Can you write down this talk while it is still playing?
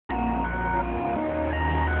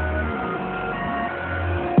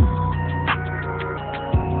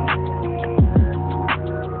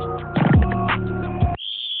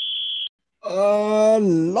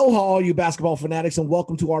Aloha, all you basketball fanatics, and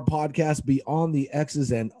welcome to our podcast, Beyond the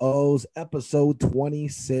X's and O's, episode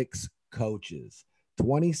 26, Coaches.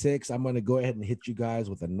 26, I'm going to go ahead and hit you guys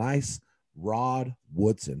with a nice Rod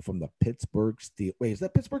Woodson from the Pittsburgh Steelers. Wait, is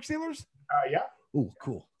that Pittsburgh Steelers? Yeah. Oh,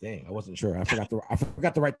 cool. Dang, I wasn't sure. I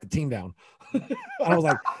forgot to write the team down. I was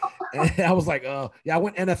like, yeah, I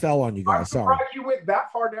went NFL on you guys. Sorry. You went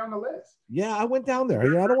that far down the list. Yeah, I went down there.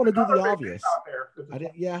 I don't want to do the obvious.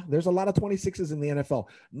 Yeah, there's a lot of 26s in the NFL.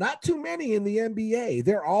 Not too many in the NBA.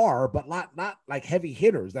 There are, but not like heavy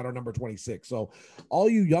hitters that are number 26. So all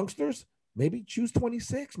you youngsters, maybe choose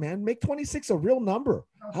 26, man. Make 26 a real number.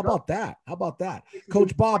 How about that?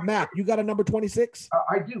 Coach Bob, Matt, you got a number 26?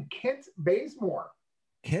 I do. Kent Bazemore.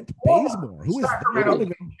 Kent Bazemore. Who is that? I don't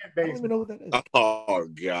even know who that is. Oh,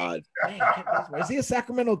 God. Man, is he a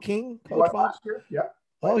Sacramento King, Coach Bob? Yeah.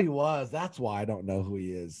 Oh, he was. That's why I don't know who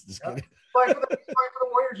he is. Just kidding. Playing for the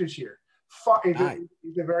Warriors this year.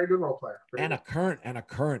 He's a very good role player. And a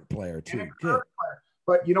current player, too. Good.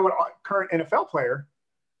 But you know what? Current NFL player,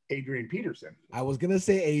 Adrian Peterson. I was going to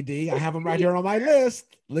say AD. I have him right here on my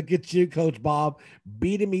list. Look at you, Coach Bob,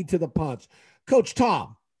 beating me to the punch. Coach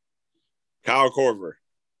Tom. Kyle Korver.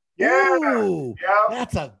 Yeah. Ooh,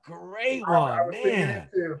 that's a great one, man.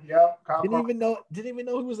 Didn't even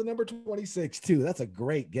know he was the number 26 too. That's a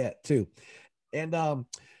great get too. And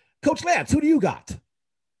Coach Lance, who do you got?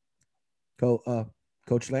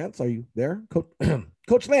 Coach Lance, are you there?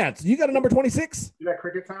 Coach Lance, you got a number 26? You got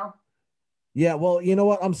Cricket Town? Yeah, well, you know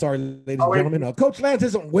what? I'm sorry, ladies and gentlemen. No, Coach Lance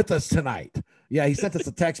isn't with us tonight. Yeah, he sent us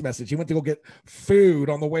a text message. He went to go get food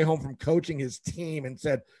on the way home from coaching his team and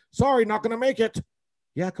said, sorry, not going to make it.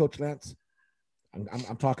 Yeah, Coach Lance,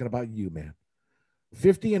 I'm talking about you, man.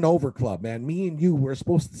 50 and over club, man. Me and you, we're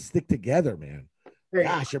supposed to stick together, man. Hey,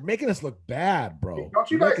 gosh, you're making us look bad, bro.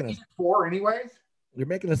 Don't you guys eat 4 anyways? You're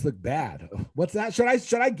making us look bad. What's that?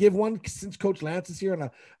 Should I give one since Coach Lance is here and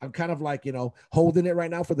I'm kind of like, holding it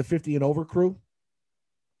right now for the 50 and over crew?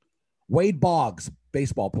 Wade Boggs,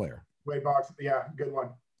 baseball player. Wade Boggs, yeah, good one.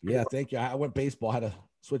 Yeah, thank you. I went baseball, had to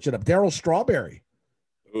switch it up. Darryl Strawberry.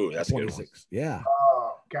 Ooh, that's 26. Yeah.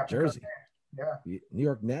 Jersey. Yeah. New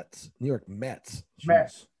York Mets. Mets.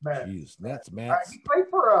 Jeez. Nets. He played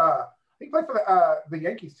for the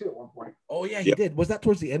Yankees too at one point. Oh yeah, he did. Was that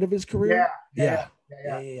towards the end of his career? Yeah.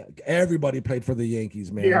 Everybody played for the Yankees,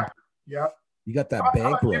 man. Yeah. You got that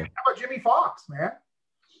bankroll. How about Jimmy Fox, man?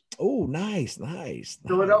 Oh, nice.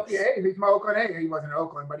 Philadelphia A's. He's my Oakland A. He wasn't in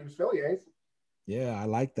Oakland, but he was Philly A's. Yeah, I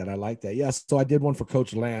like that. Yes. So I did one for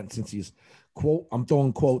Coach Lance since he's I'm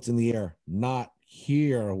throwing quotes in the air, not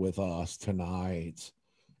here with us tonight.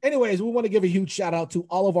 Anyways, we want to give a huge shout out to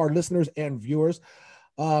all of our listeners and viewers.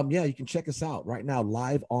 You can check us out right now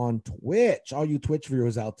live on Twitch. All you Twitch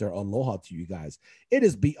viewers out there, aloha to you guys. It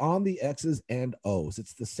is Beyond the X's and O's.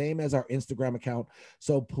 It's the same as our Instagram account.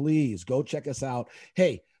 So please go check us out.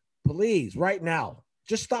 Hey, please, right now,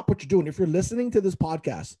 just stop what you're doing. If you're listening to this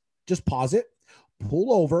podcast, just pause it,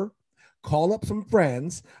 pull over, call up some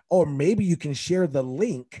friends, or maybe you can share the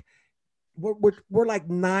link. We're like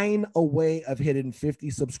 9 away of hitting 50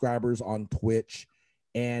 subscribers on Twitch,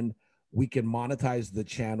 and we can monetize the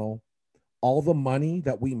channel. All the money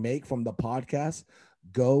that we make from the podcast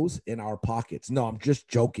goes in our pockets. No, I'm just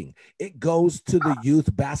joking. It goes to the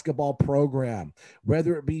youth basketball program,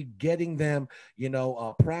 whether it be getting them,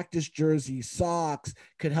 practice jersey, socks,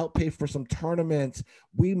 could help pay for some tournaments.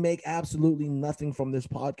 We make absolutely nothing from this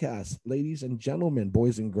podcast, ladies and gentlemen,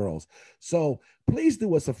 boys and girls. So please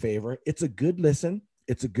do us a favor. It's a good listen.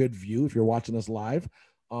 It's a good view if you're watching us live.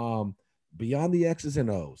 Beyond the X's and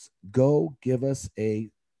O's. Go give us a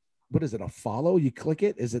follow? You click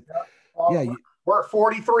it? Is it? We're at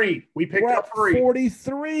 43. We picked up 3.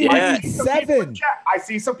 43. Yeah. We need 7. I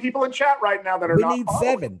see some people in chat right now that are not. We need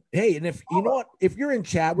 7. Hey, and if you know what, if you're in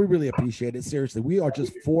chat, we really appreciate it. Seriously, we are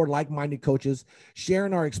just 4 like-minded coaches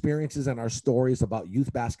sharing our experiences and our stories about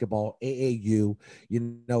youth basketball, AAU.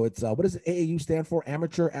 It's what does AAU stand for?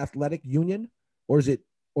 Amateur Athletic Union, or is it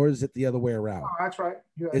the other way around? Oh, that's right.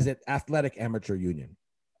 Yeah. Is it Athletic Amateur Union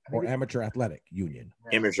or Amateur Athletic Union?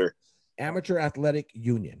 Amateur Athletic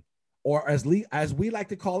Union. Or as we like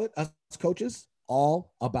to call it, us coaches,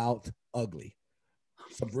 all about ugly.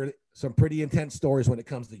 Some pretty intense stories when it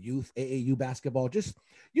comes to youth, AAU basketball, just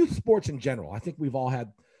youth sports in general. I think we've all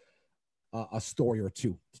had a story or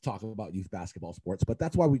two to talk about youth basketball sports, but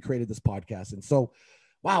that's why we created this podcast. And so,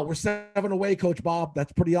 wow, we're 7 away, Coach Bob.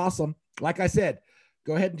 That's pretty awesome. Like I said,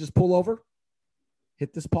 go ahead and just pull over,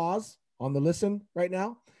 hit this pause on the listen right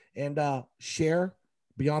now, and share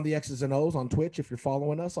Beyond the X's and O's on Twitch. If you're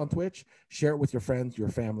following us on Twitch, share it with your friends, your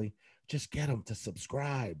family. Just get them to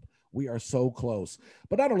subscribe. We are so close.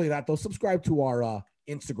 But not only that, though, subscribe to our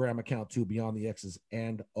Instagram account too, Beyond the X's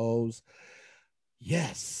and O's.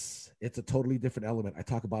 Yes, it's a totally different element. I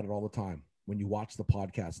talk about it all the time. When you watch the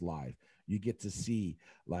podcast live, you get to see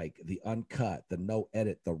like the uncut, the no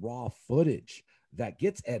edit, the raw footage that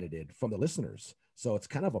gets edited from the listeners. So it's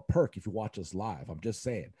kind of a perk if you watch us live. I'm just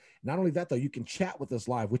saying. Not only that, though, you can chat with us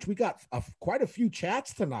live, which we got quite a few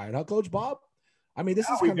chats tonight, huh, Coach Bob? I mean, this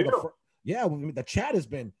is kind of the chat has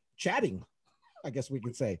been chatting, I guess we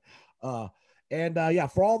can say. Yeah,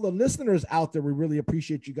 for all the listeners out there, we really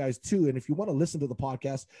appreciate you guys too. And if you want to listen to the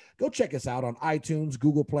podcast, go check us out on iTunes,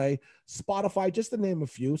 Google Play, Spotify, just to name a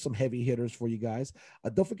few, some heavy hitters for you guys.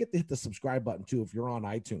 Don't forget to hit the subscribe button too. If you're on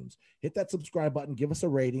iTunes, hit that subscribe button, give us a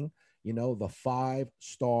rating. You know, the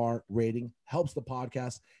 5-star rating helps the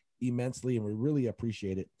podcast immensely, and we really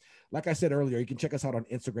appreciate it. Like I said earlier, you can check us out on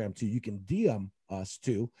Instagram too. You can DM us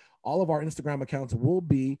too. All of our Instagram accounts will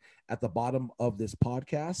be at the bottom of this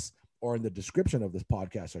podcast, or in the description of this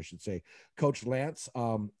podcast, I should say. Coach Lance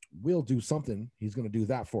will do something. He's going to do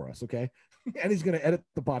that for us, okay? And he's going to edit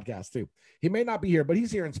the podcast too. He may not be here, but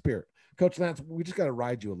he's here in spirit. Coach Lance, we just got to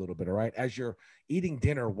ride you a little bit, all right? As you're eating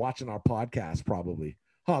dinner, watching our podcast probably.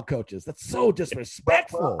 Huh, coaches? That's so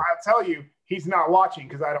disrespectful. Well, I'll tell you, he's not watching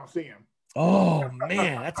because I don't see him. Oh,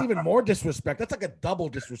 man, that's even more disrespect. That's like a double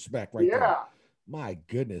disrespect right there. My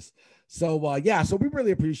goodness. So, so we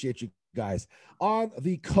really appreciate you guys. On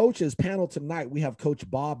the coaches panel tonight, we have Coach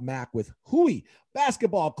Bob Mack with Huey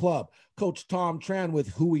Basketball Club, Coach Tom Tran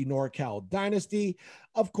with Huey NorCal Dynasty.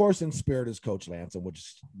 Of course, in spirit is Coach Lance, and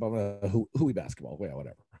which Huey Basketball, well,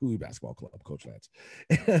 whatever. Huey Basketball Club, Coach Lance.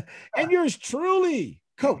 And yours truly,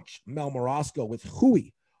 Coach Mel Morosco with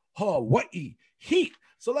Huey Hawaii Heat.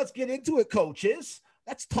 So let's get into it, coaches.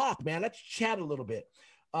 Let's talk, man. Let's chat a little bit.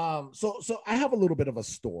 So I have a little bit of a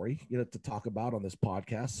story, to talk about on this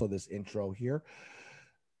podcast. So this intro here.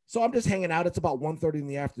 So I'm just hanging out. It's about 1:30 in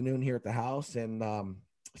the afternoon here at the house, and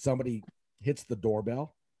somebody hits the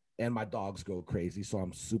doorbell, and my dogs go crazy. So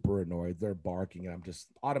I'm super annoyed. They're barking, and I'm just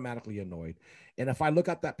automatically annoyed. And if I look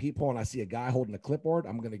at that peephole and I see a guy holding a clipboard,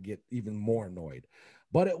 I'm going to get even more annoyed.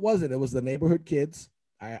 But it wasn't. It was the neighborhood kids.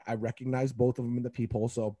 I recognized both of them in the peephole.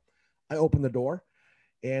 So I opened the door.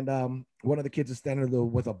 And one of the kids is standing there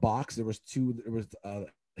with a box. There was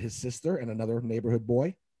his sister and another neighborhood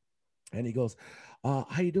boy. And he goes, how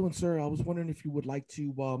you doing, sir? I was wondering if you would like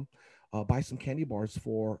to buy some candy bars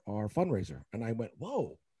for our fundraiser. And I went,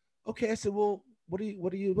 whoa, okay. I said, well, what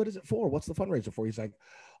is it for? What's the fundraiser for? He's like,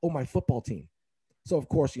 oh, my football team. So of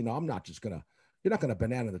course, I'm not just you're not going to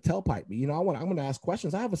banana the tailpipe me. I'm going to ask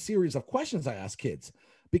questions. I have a series of questions I ask kids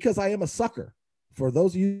because I am a sucker. For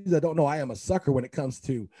those of you that don't know, I am a sucker when it comes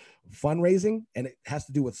to fundraising, and it has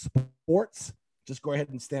to do with sports. Just go ahead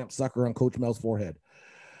and stamp sucker on Coach Mel's forehead.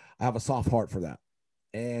 I have a soft heart for that.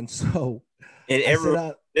 And so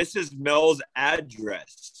this is Mel's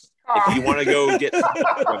address. If you want to go get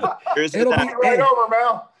it'll be right over,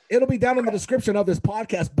 Mel. It'll be down in the description of this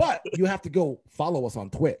podcast, but you have to go follow us on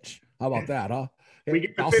Twitch. How about that, huh? We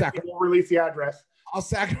get the 50, we'll release the address. I'll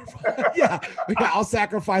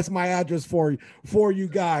sacrifice my address for you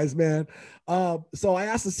guys, man. So I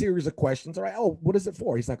asked a series of questions. All right. Oh, what is it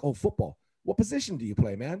for? He's like, oh, football. What position do you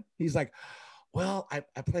play, man? He's like, well, I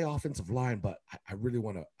play offensive line, but I really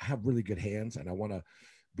want to have really good hands, and I want to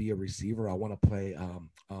be a receiver. I want to play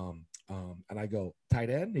and I go, tight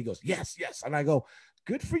end? He goes, yes. And I go,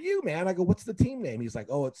 good for you, man. I go, what's the team name? He's like,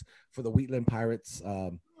 oh, it's for the Wheatland Pirates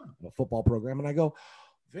football program. And I go,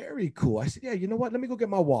 very cool. I said, yeah, you know what? Let me go get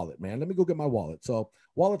my wallet, man. Let me go get my wallet. So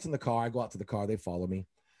wallet's in the car. I go out to the car. They follow me.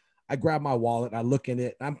 I grab my wallet. I look in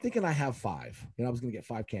it. I'm thinking I have 5. I was going to get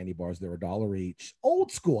 5 candy bars. They were $1 each.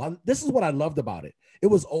 Old school. This is what I loved about it. It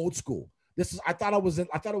was old school. I thought it was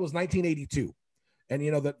 1982. And,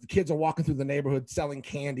 the kids are walking through the neighborhood selling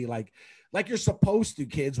candy like you're supposed to,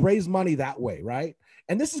 kids. Raise money that way, right?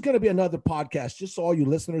 And this is going to be another podcast, just so all you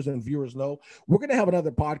listeners and viewers know. We're going to have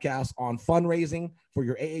another podcast on fundraising for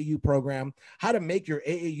your AAU program, how to make your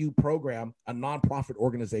AAU program a nonprofit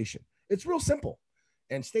organization. It's real simple.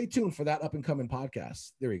 And stay tuned for that up-and-coming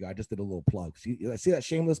podcast. There we go. I just did a little plug. See that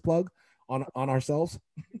shameless plug on ourselves?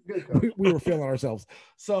 we were feeling ourselves.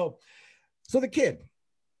 So the kid,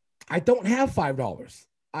 I don't have $5.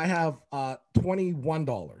 I have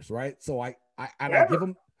 $21, right? So I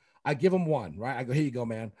give him one, right? I go, here you go,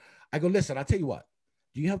 man. I go, listen, I'll tell you what.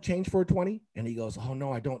 Do you have change for a 20? And he goes, oh,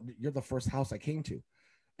 no, I don't. You're the first house I came to.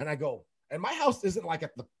 And I go, and my house isn't like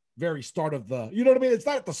at the very start of the, you know what I mean? It's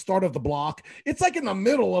not at the start of the block. It's like in the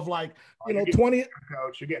middle of 20.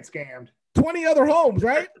 Coach, you're getting scammed. 20 other homes,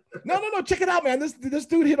 right? No. Check it out, man. This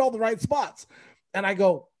dude hit all the right spots. And I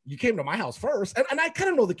go, you came to my house first. And I kind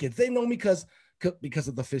of know the kids. They know me because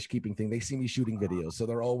of the fish keeping thing. They see me shooting videos. So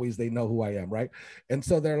they know who I am, right? And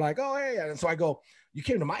so they're like, oh, hey. And so I go, you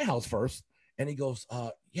came to my house first. And he goes,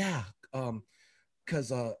 yeah,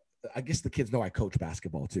 because I guess the kids know I coach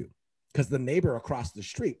basketball too, because the neighbor across the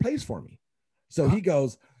street plays for me. So he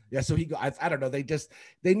goes, yeah. So he go, I don't know.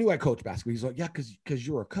 They knew I coach basketball. He's like, yeah, because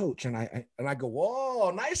you're a coach. And I go,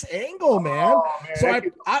 whoa, nice angle, man. Oh, man,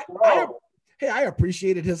 So I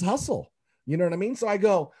appreciated his hustle. You know what I mean? So I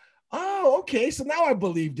go, oh, okay. So now I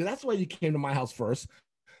believed you. That's why you came to my house first.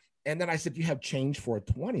 And then I said, you have change for a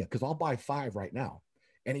 20th because I'll buy 5 right now.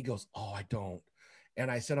 And he goes, oh, I don't.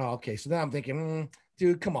 And I said, oh, okay. So then I'm thinking,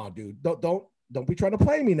 dude, come on, dude. Don't be trying to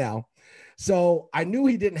play me now. So I knew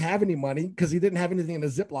he didn't have any money because he didn't have anything in a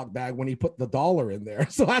Ziploc bag when he put the $1 in there.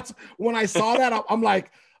 So that's when I saw that, I'm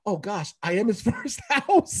like, oh gosh, I am his first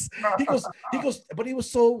house. He goes, but he was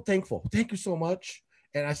so thankful. Thank you so much.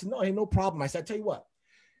 And I said, no, hey, no problem. I said, I tell you what,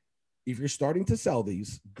 if you're starting to sell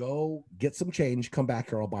these, go get some change, come back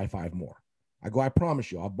here, I'll buy 5 more. I go, I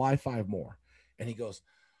promise you, I'll buy 5 more. And he goes,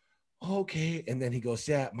 okay. And then he goes,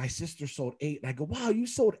 yeah, my sister sold 8. And I go, wow, you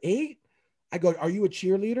sold 8? I go, are you a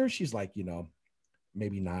cheerleader? She's like,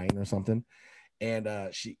 maybe 9 or something. And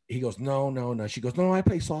he goes, no. She goes, no, I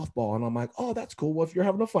play softball. And I'm like, oh, that's cool. Well, if you're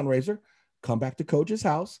having a fundraiser, come back to coach's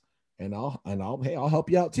house and I'll help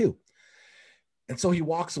you out too. And so he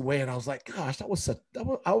walks away and I was like, gosh,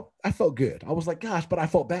 I felt good. I was like, gosh, but I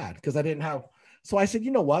felt bad because I didn't have. So I said,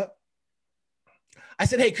 you know what? I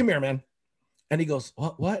said, hey, come here, man. And he goes,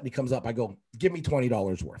 what? And he comes up. I go, give me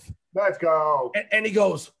 $20 worth. Let's go. And he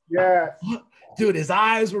goes, yeah. Dude, his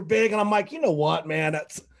eyes were big. And I'm like, you know what, man?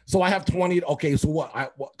 So I have 20. Okay, so what? I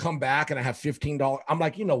come back and I have $15. I'm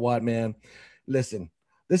like, you know what, man? Listen,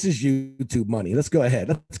 this is YouTube money. Let's go ahead.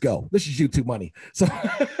 Let's go. This is YouTube money. So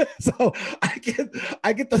I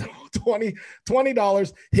get the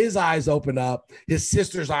 $20. His eyes open up. His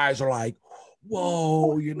sister's eyes are like,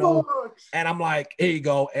 whoa, and I'm like, here you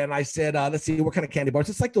go. And I said, let's see, what kind of candy bars?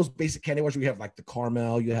 It's like those basic candy bars. We have like the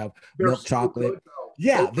caramel, you have milk chocolate.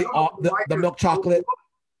 Yeah, the milk chocolate.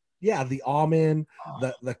 Yeah, the almond,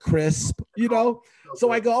 the crisp,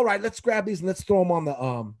 So I go, all right, let's grab these and let's throw them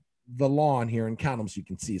on the lawn here and count them so you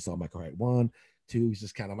can see. So I'm like, all right, 1, 2, he's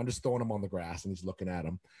just I'm just throwing them on the grass and he's looking at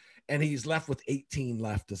them. And he's left with 18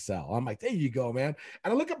 left to sell. I'm like, there you go, man.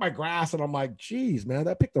 And I look at my grass and I'm like, geez, man,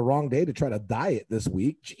 I picked the wrong day to try to diet this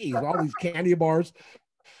week. Geez, all these candy bars.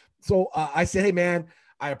 So I said, hey, man,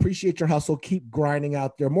 I appreciate your hustle. Keep grinding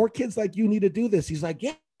out there. More kids like you need to do this. He's like,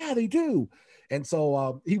 yeah, they do. And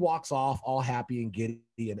so he walks off all happy and giddy,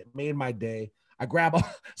 and it made my day.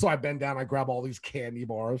 So I bend down, I grab all these candy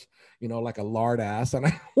bars, like a lard ass, and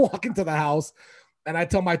I walk into the house. And I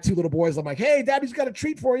tell my 2 little boys, I'm like, hey, daddy's got a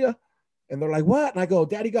treat for you. And they're like, what? And I go,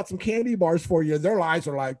 daddy got some candy bars for you. Their eyes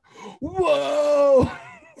are like, whoa.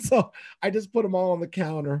 So I just put them all on the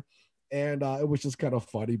counter. And it was just kind of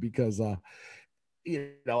funny because,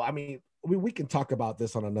 we can talk about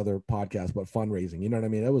this on another podcast, but fundraising, you know what I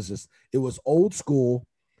mean? It was old school.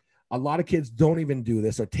 A lot of kids don't even do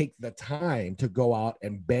this or take the time to go out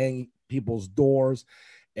and bang people's doors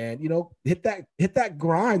and, hit that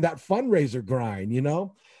grind, that fundraiser grind,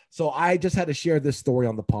 So I just had to share this story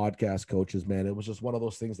on the podcast, coaches, man. It was just one of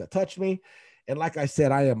those things that touched me. And like I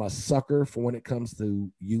said, I am a sucker for when it comes to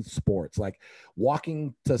youth sports, like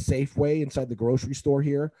walking to Safeway inside the grocery store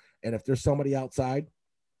here. And if there's somebody outside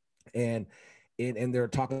and they're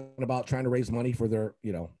talking about trying to raise money for their,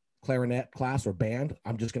 clarinet class or band,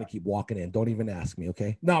 I'm just going to keep walking in. Don't even ask me.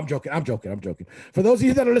 Okay. No, I'm joking. For those of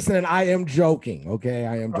you that are listening, I am joking. Okay.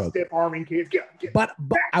 I am joking. Stiff arming kids. But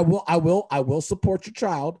I will support your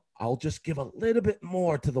child. I'll just give a little bit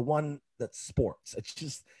more to the one that's sports. It's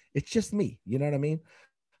just me. You know what I mean?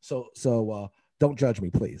 So don't judge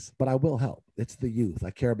me, please, but I will help. It's the youth.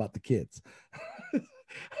 I care about the kids.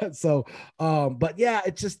 So, but yeah,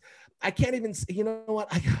 it's just, I can't even, you know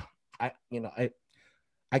what?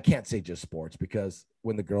 I can't say just sports because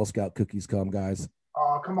when the Girl Scout cookies come, guys.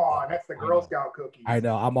 Oh, come on. That's the Girl Scout cookies. I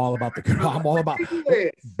know. I'm all about I'm all about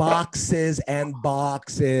boxes and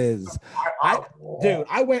boxes. I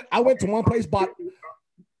went to one place,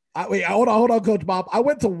 hold on, Coach Bob. I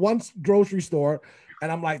went to one grocery store and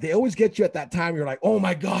I'm like, they always get you at that time. You're like, oh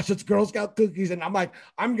my gosh, it's Girl Scout cookies. And I'm like,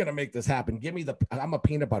 I'm going to make this happen. I'm a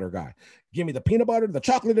peanut butter guy. Give me the peanut butter, the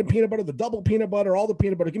chocolate and peanut butter, the double peanut butter, all the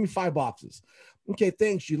peanut butter. Give me 5 boxes. Okay,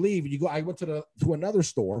 thanks. You leave. You go. I went to another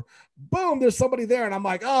store. Boom, there's somebody there. And I'm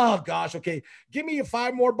like, oh gosh, okay. Give me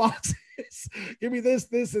 5 more boxes. Give me this,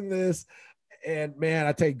 and this. And man,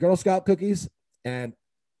 I tell you, Girl Scout cookies and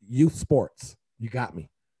youth sports. You got me.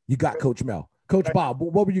 You got Coach Mel. Coach Bob,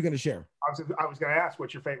 what were you going to share? I was going to ask,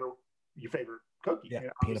 what's your favorite cookie? Yeah,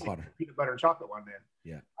 peanut butter. Peanut butter and chocolate one. Then.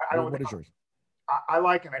 Yeah. What is yours? I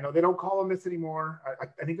like it. I know they don't call them this anymore.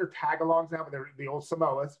 I think they're tag-alongs now, but they're the old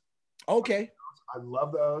Samoas. Okay. I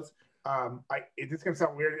love those. It's gonna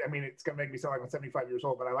sound weird. I mean, it's gonna make me sound like I'm 75 years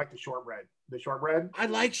old, but I like the shortbread. I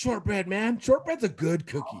like shortbread, man. Shortbread's a good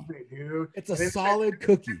cookie. Oh, dude. It's a solid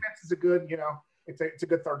cookie. Thin Mints is a good, it's a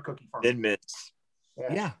good third cookie for me. Thin Mints.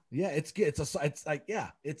 Yeah, it's good.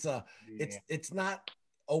 It's not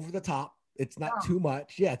over the top. It's not too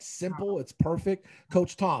much. Yeah, it's simple. It's perfect.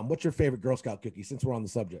 Coach Tom, what's your favorite Girl Scout cookie? Since we're on the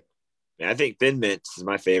subject, I think Thin Mints is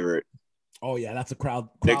my favorite. Oh yeah, that's a crowd.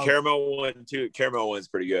 The caramel one too. Caramel one's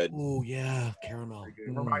pretty good. Oh yeah, caramel. It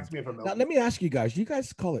reminds me of a milk. Now let me ask you guys. Do you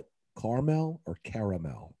guys call it caramel or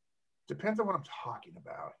caramel? Depends on what I'm talking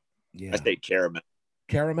about. Yeah, I say caramel.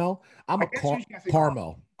 Caramel. I'm a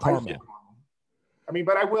caramel. Caramel. I mean,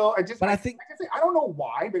 but I will. I don't know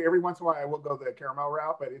why, but every once in a while I will go the caramel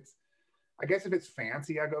route. But I guess if it's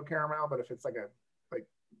fancy, I go caramel. But if it's like a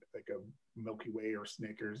Milky Way or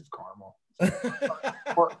Snickers, it's caramel.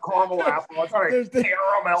 Or caramel apple. It's not a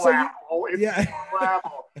caramel apple. It's caramel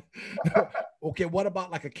apple. Okay, what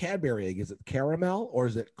about like a Cadbury egg? Is it caramel or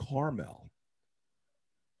is it caramel?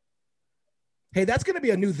 Hey, that's going to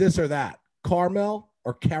be a new this or that. Caramel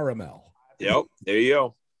or caramel? Yep, there you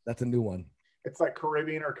go. That's a new one. It's like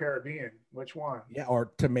Caribbean or Caribbean. Which one? Yeah,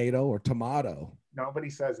 or tomato or tomato. Nobody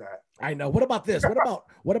says that. I know. What about this?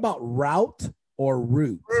 What about route or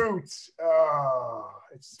root? Roots. Oh,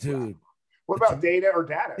 dude. What about data or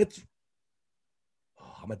data?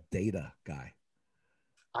 I'm a data guy.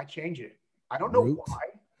 I change it. I don't know why.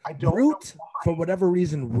 I don't root, know why. For whatever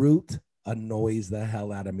reason, root annoys the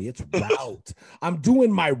hell out of me. It's route. I'm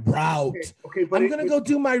doing my route. Okay, but I'm gonna go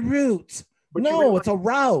do my route. No, it's a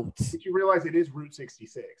route. But you realize it is Route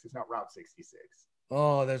 66. It's not Route 66.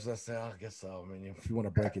 Oh, I guess so. I mean, if you want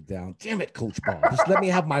to break it down. Damn it, Coach Ball. Just let me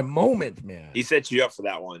have my moment, man. He set you up for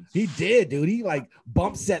that one. He did, dude. He like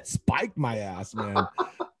bump set spiked my ass, man.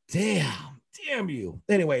 Damn you.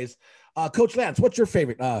 Anyways, Coach Lance, what's your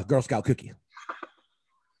favorite Girl Scout cookie?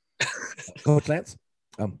 Coach Lance?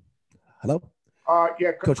 Hello?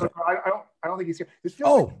 Yeah, Coach. I don't think he's here. This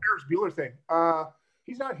feels like a Ferris Bueller thing.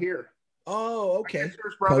 He's not here. Oh, okay.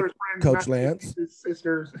 Sisters, brothers, friends, Coach Lance.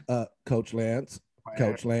 Sisters. Coach Lance.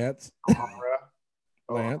 Coach Lance.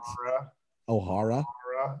 O'Hara.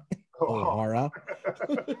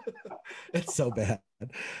 It's so bad.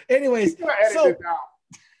 Anyways,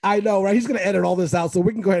 I know, right? He's going to edit all this out so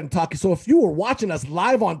we can go ahead and talk. So if you were watching us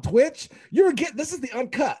live on Twitch, this is the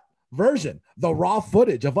uncut version, the raw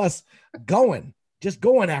footage of us just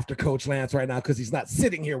going after Coach Lance right now because he's not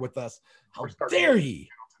sitting here with us. How dare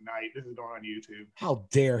he? Tonight. This is going on YouTube. How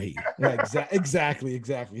dare he? Yeah, exactly.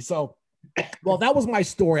 So, well, that was my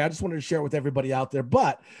story. I just wanted to share it with everybody out there.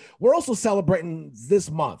 But we're also celebrating this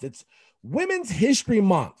month. It's Women's History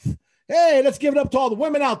Month. Hey, let's give it up to all the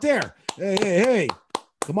women out there. Hey.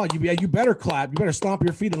 Come on, you better clap. You better stomp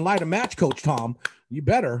your feet and light a match, Coach Tom. You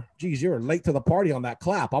better. Geez, you're late to the party on that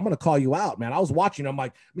clap. I'm going to call you out, man. I was watching. I'm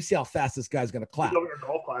like, let me see how fast this guy's going to clap.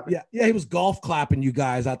 Golf clapping. Yeah, he was golf clapping you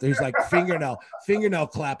guys out there. He's like fingernail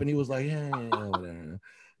clapping. He was like, whatever.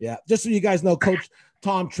 Yeah, just so you guys know, Coach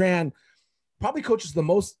Tom Tran probably coaches the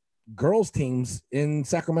most girls teams in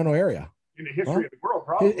Sacramento area. In the history of the world,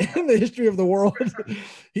 probably. In the history of the world.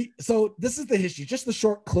 So this is the history, just the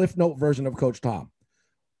short Cliff Note version of Coach Tom.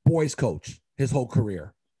 Boys coach his whole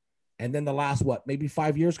career. And then the last, maybe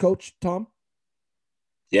 5 years, Coach Tom?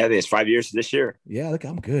 Yeah, it's 5 years this year. Yeah, look,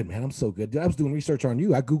 I'm good, man. I'm so good. I was doing research on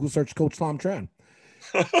you. I Google searched Coach Tom Tran.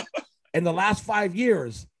 In the last 5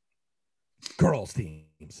 years, girls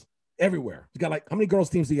teams everywhere. You got how many girls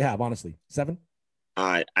teams do you have, honestly? 7?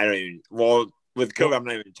 I don't even, with COVID, I'm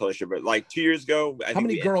not even totally sure, but 2 years ago. How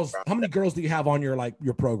many girls do you have on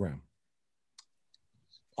your program?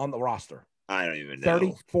 On the roster? I don't even know.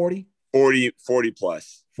 30, 40? 40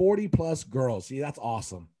 plus. 40 plus girls. See, that's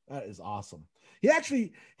awesome. That is awesome.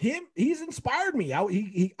 He's inspired me.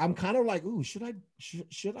 I'm kind of like, ooh, should I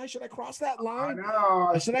cross that line?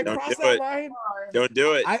 Should I cross that line? Don't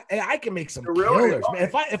do it. I can make some killers,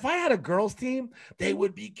 man. If I had a girls team, they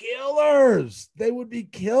would be killers. They would be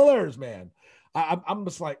killers, man. I'm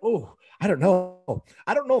just like, oh, I don't know.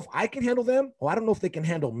 I don't know if I can handle them, or I don't know if they can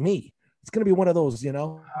handle me. It's going to be one of those,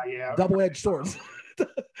 double-edged swords.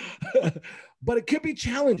 But it could be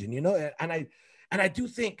challenging, and I do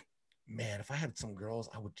think, man, if I had some girls,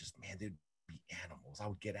 I would just, man, they'd be animals. I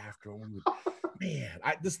would get after them.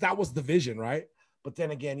 That was the vision, right? But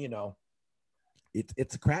then again,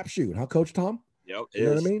 it's a crapshoot, huh, Coach Tom? Yep. You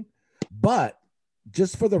know what I mean? But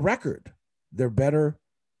just for the record, they're better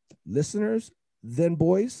listeners than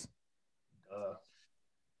boys?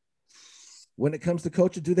 When it comes to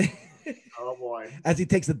coaching, do they? Oh boy! As he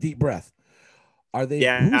takes a deep breath, are they?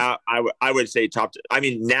 Yeah, I would say top. I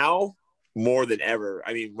mean, now more than ever.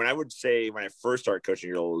 I mean, when I first started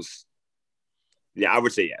coaching girls, yeah, I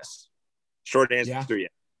would say yes. Short answer, yeah.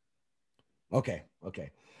 Okay.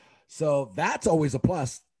 So that's always a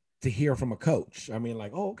plus to hear from a coach. I mean,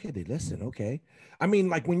 like, oh, okay, they listen. Okay. I mean,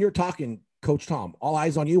 like when you're talking, Coach Tom, all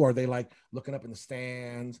eyes on you. Are they like looking up in the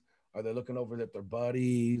stands? Are they looking over at their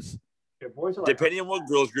buddies? Yeah, boys are depending on what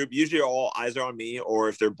girls group, usually all eyes are on me, or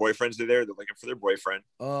if their boyfriends are there, they're looking for their boyfriend.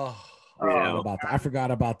 I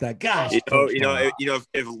forgot about that. Gosh,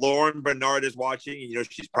 if Lauren Bernard is watching,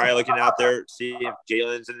 she's probably looking out there, seeing if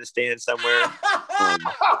Jalen's in the stand somewhere.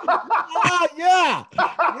 Yeah,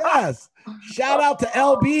 yes. Shout out to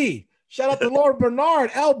LB. Shout out to Lauren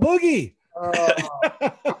Bernard, L Boogie.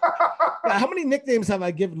 How many nicknames have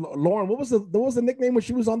I given Lauren? What was the nickname when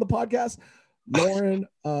she was on the podcast? Lauren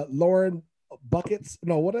Buckets.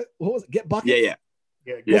 No, what was it? Get Buckets? Yeah.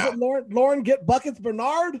 Was it Lauren Get Buckets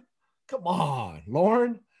Bernard? Come on,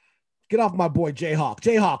 Lauren. Get off my boy Jayhawk.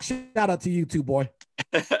 Jayhawk, shout out to you too, boy.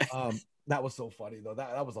 That was so funny though.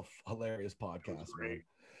 That was a hilarious podcast, man.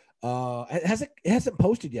 It hasn't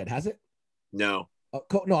posted yet, has it? No.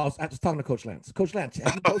 No, I was talking to Coach Lance. Coach Lance,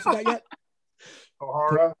 have you posted that yet?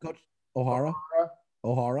 Coach O'Hara.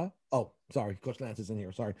 Oh, sorry. Coach Lance is in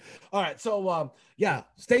here. Sorry. All right. So,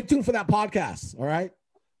 stay tuned for that podcast. All right.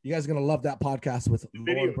 You guys are going to love that podcast with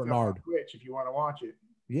Lauren Bernard. On Twitch if you want to watch it.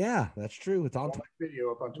 Yeah, that's true. It's on Twitch.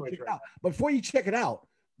 Video up on Twitch. But before you check it out,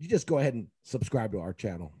 you just go ahead and subscribe to our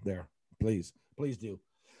channel there. Please do.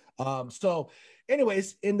 So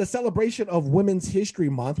anyways, in the celebration of Women's History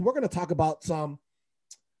Month, we're going to talk about some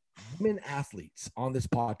women athletes on this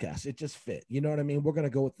podcast. It just fit. You know what I mean? We're going to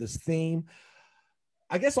go with this theme.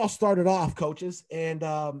 I guess I'll start it off, coaches. And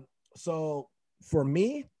so for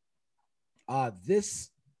me, this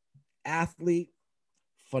athlete,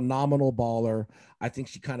 phenomenal baller. I think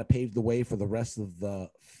she kind of paved the way for the rest of the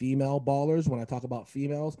female ballers. When I talk about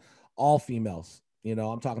females, all females,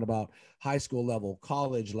 I'm talking about high school level,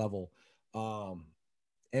 college level,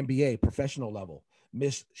 NBA, professional level.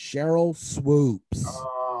 Miss Sheryl Swoopes.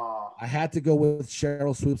 I had to go with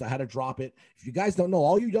Sheryl Swoopes. I had to drop it. If you guys don't know,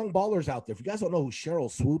 all you young ballers out there, if you guys don't know who Sheryl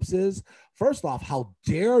Swoopes is, first off, how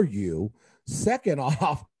dare you? Second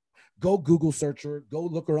off, go Google search her, go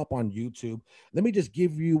look her up on YouTube. Let me just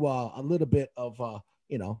give you a little bit of, I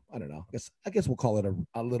don't know. I guess we'll call it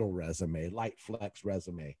a little resume, light flex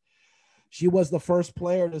resume. She was the first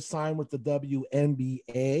player to sign with the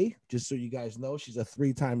WNBA. Just so you guys know, she's a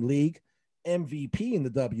 3-time league MVP in the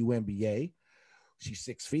WNBA. She's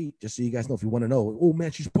 6 feet, just so you guys know, if you want to know. Oh,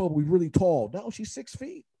 man, she's probably really tall. No, she's 6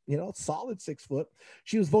 feet, solid 6 foot.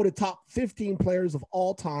 She was voted top 15 players of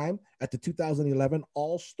all time at the 2011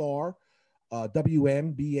 All-Star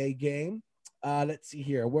WNBA game. Let's see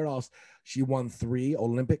here. Where else? She won 3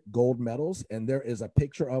 Olympic gold medals, and there is a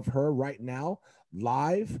picture of her right now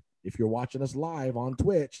live. If you're watching us live on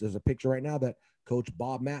Twitch, there's a picture right now that Coach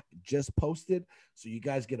Bob Mack just posted, so you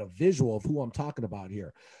guys get a visual of who I'm talking about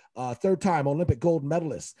here. 3rd-time Olympic gold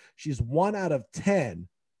medalist. She's 1 out of 10.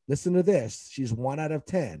 Listen to this. She's 1 out of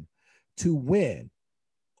 10 to win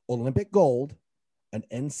Olympic gold, an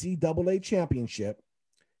NCAA championship,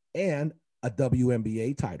 and a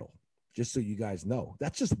WNBA title. Just so you guys know,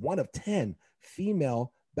 that's just 1 of 10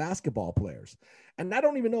 female basketball players. And I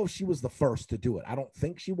don't even know if she was the first to do it. I don't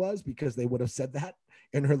think she was, because they would have said that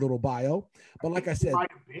in her little bio. But like I said,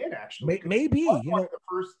 might have been, actually. Maybe the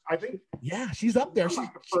first, I think. Yeah, she's up there. She's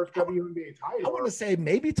the first WNBA title. I want to say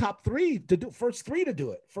maybe top 3 to do, first 3 to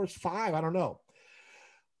do it, first 5. I don't know.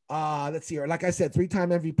 Let's see her. Like I said, 3-time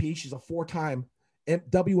MVP. She's a 4-time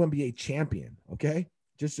WNBA champion. Okay,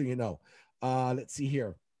 just so you know. Let's see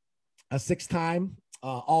here. A 6-time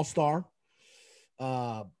All-Star.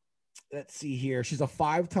 Let's see here. She's a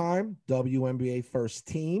 5-time WNBA first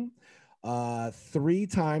team,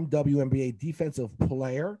 3-time WNBA defensive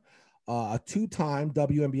player, a 2-time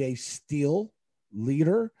WNBA steal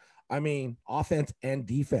leader. I mean, offense and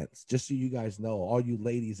defense, just so you guys know, all you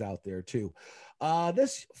ladies out there too.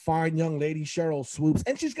 This fine young lady, Sheryl Swoopes,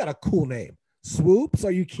 and she's got a cool name. Swoopes,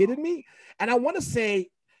 are you kidding me? And I want to say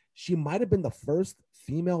she might have been the first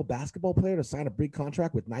female basketball player to sign a big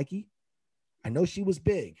contract with Nike. I know she was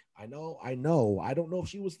big. I know. I don't know if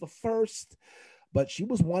she was the first, but she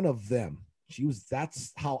was one of them.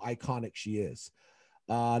 That's how iconic she is.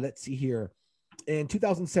 Let's see here. In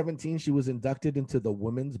 2017, she was inducted into the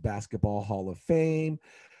Women's Basketball Hall of Fame.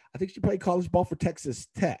 I think she played college ball for Texas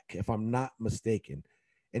Tech, if I'm not mistaken.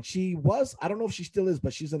 And she was, I don't know if she still is,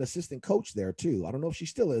 but she's an assistant coach there too. I don't know if she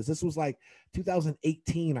still is. This was like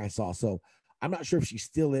 2018 I saw. So I'm not sure if she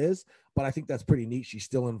still is, but I think that's pretty neat. She's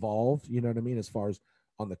still involved, you know what I mean, as far as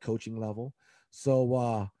on the coaching level.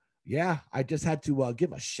 So yeah, I just had to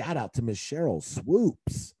give a shout out to Miss Cheryl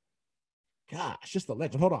Swoops. Gosh, just a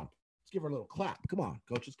legend. Hold on. Let's give her a little clap. Come on,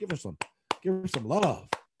 coaches. Give her some love.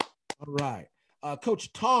 All right.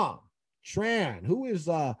 Coach Tom Tran, who is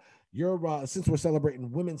your since we're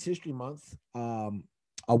celebrating Women's History Month,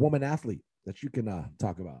 a woman athlete that you can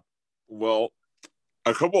talk about? Well,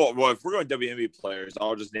 if we're going WNBA players,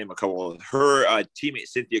 I'll just name a couple. Her teammate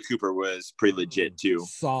Cynthia Cooper was pretty legit too.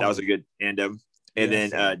 Solid. That was a good tandem. And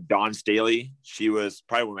then Dawn Staley, she was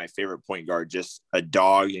probably one of my favorite point guard, just a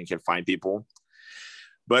dog and can find people.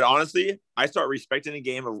 But honestly, I start respecting the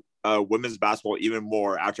game of women's basketball even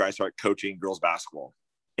more after I start coaching girls basketball.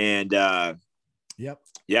 And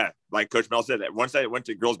yeah, like Coach Mel said, that once I went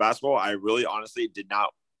to girls basketball, I really honestly did not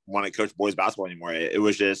want to coach boys basketball anymore. It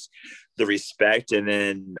was just the respect and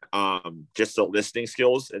then just the listening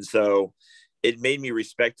skills. And so it made me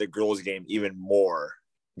respect the girls game even more,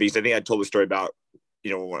 because I think I told the story about,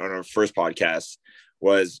 on our first podcast,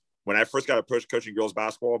 was when I first got approached coaching girls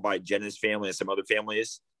basketball by Jenna's family and some other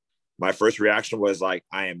families, my first reaction was like,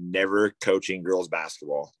 I am never coaching girls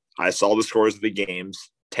basketball. I saw the scores of the games,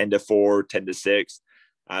 10-4, 10-6.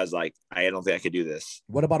 I was like, I don't think I could do this.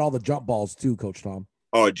 What about all the jump balls too, Coach Tom?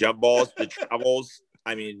 Oh, jump balls, the travels.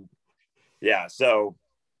 I mean, yeah. So,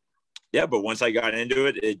 yeah, but once I got into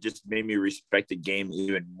it, it just made me respect the game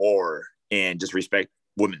even more and just respect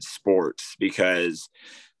women's sports, because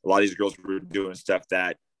a lot of these girls were doing stuff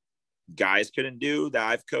that guys couldn't do that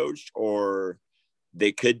I've coached, or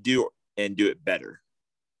they could do and do it better.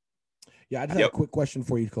 Yeah, I just have a quick question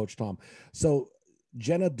for you, Coach Tom. So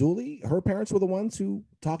Jenna Dooley, her parents were the ones who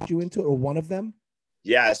talked you into it, or one of them?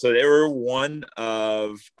 Yeah, so they were one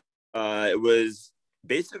of it was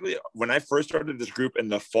basically when I first started this group in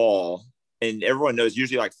the fall, and everyone knows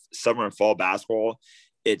usually like summer and fall basketball,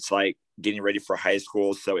 it's like getting ready for high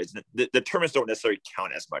school. So it's the tournaments don't necessarily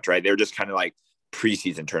count as much, right? They're just kind of like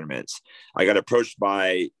preseason tournaments. I got approached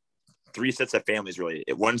by 3 sets of families, really.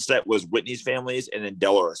 One set was Whitney's families and then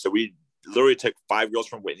Delaware. So we literally took 5 girls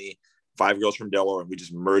from Whitney, 5 girls from Delaware, and we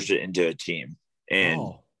just merged it into a team. And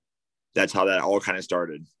that's how that all kind of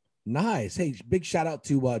started. Nice. Hey, big shout out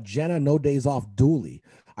to Jenna No Days Off Dooley.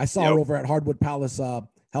 I saw her over at Hardwood Palace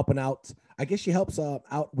helping out. I guess she helps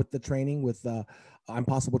out with the training with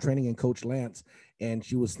Impossible Training and Coach Lance. And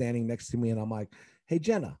she was standing next to me, and I'm like, hey,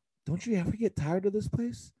 Jenna, don't you ever get tired of this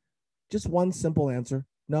place? Just one simple answer.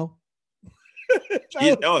 No.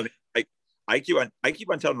 No, I keep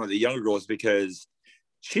on telling her the younger girls, because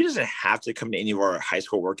she doesn't have to come to any of our high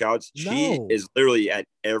school workouts. No. She is literally at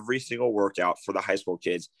every single workout for the high school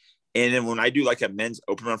kids. And then when I do like a men's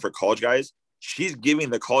open run for college guys, she's giving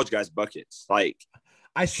the college guys buckets. Like,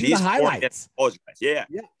 I see the highlights. Yeah.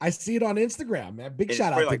 I see it on Instagram, man. Big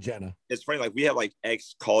shout out to Jenna. It's funny. Like, we have like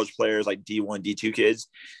ex-college players, like D1, D2 kids.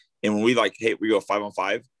 And when we we go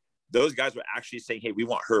 5-on-5, those guys were actually saying, hey, we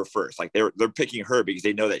want her first. Like, they're picking her because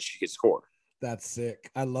they know that she can score. That's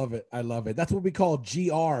sick. I love it. That's what we call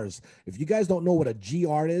GRs. If you guys don't know what a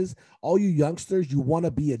GR is, all you youngsters, you want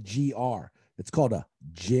to be a GR. It's called a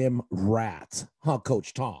gym rat. Huh,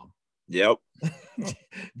 Coach Tom? Yep.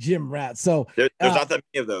 Gym rat. So there's not that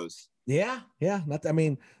many of those. Yeah.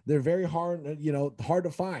 They're very hard, hard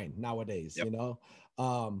to find nowadays,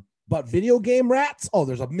 but video game rats,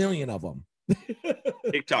 there's a million of them.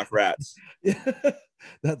 TikTok rats.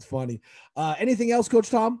 That's funny. Anything else,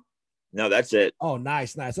 Coach Tom? No, that's it. Oh,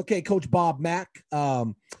 nice. Okay, Coach Bob Mack,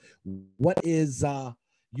 what is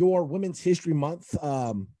your Women's History Month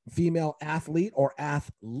female athlete or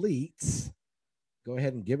athletes? Go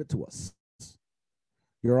ahead and give it to us.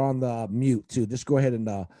 You're on the mute too. Just go ahead and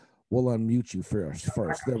we'll unmute you first.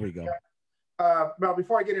 There we go. Well,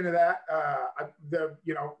 before I get into that,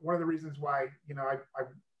 one of the reasons why I'm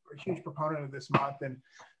a huge proponent of this month and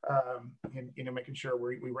making sure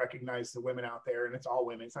we recognize the women out there, and it's all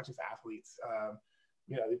women. It's not just athletes.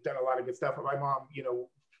 They've done a lot of good stuff. But my mom,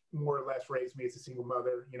 more or less raised me as a single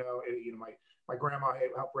mother. My grandma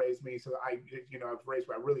helped raise me, so I was raised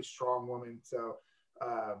by a really strong woman. So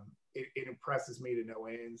it impresses me to no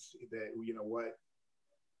ends that what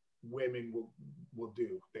women will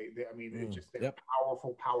do. It's just they're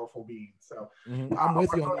powerful beings. So I'm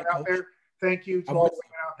with you on that, out there. Thank you to all the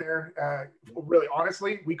women out there. Really,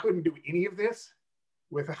 honestly, we couldn't do any of this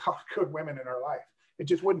without good women in our life. It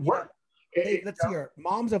just wouldn't work. Hey, let's hear.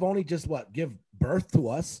 Moms have only just give birth to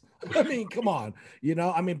us. I mean, come on,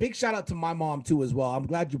 big shout out to my mom too, as well. I'm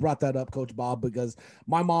glad you brought that up, Coach Bob, because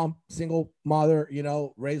my mom, single mother,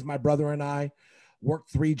 raised my brother and I,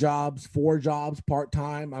 worked 3 jobs, 4 jobs,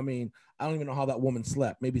 part-time. I mean, I don't even know how that woman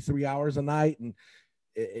slept, maybe 3 hours a night. And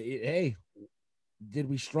hey, did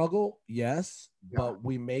we struggle? Yes, but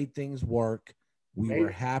we made things work. We were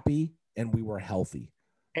happy and we were healthy.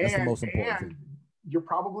 That's the most important thing. You're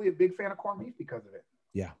probably a big fan of corned beef because of it.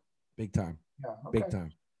 Yeah, big time. Yeah, okay. Big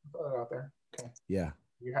time. Throw that out there. Okay. Yeah.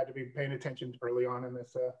 You had to be paying attention early on in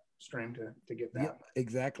this stream to get that. Yeah,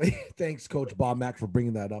 exactly. Thanks, Coach Bob Mack, for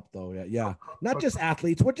bringing that up, though. Yeah. Not just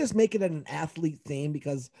athletes. We're just making it an athlete theme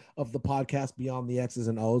because of the podcast Beyond the X's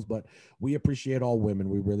and O's, but we appreciate all women.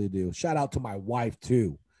 We really do. Shout out to my wife,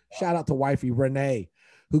 too. Shout out to wifey Renee,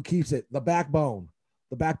 who keeps it the backbone,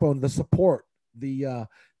 the support, the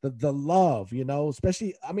love,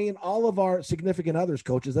 especially, all of our significant others,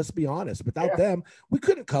 coaches, let's be honest, without them, we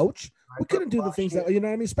couldn't coach. We couldn't do the things that,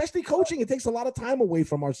 especially coaching. It takes a lot of time away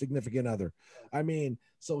from our significant other.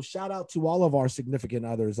 So shout out to all of our significant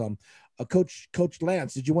others. Coach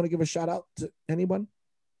Lance, did you want to give a shout out to anyone?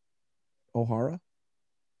 O'Hara.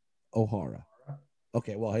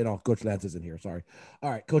 Okay. Well, Coach Lance isn't here. Sorry. All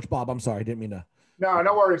right. Coach Bob, I'm sorry. I didn't mean to.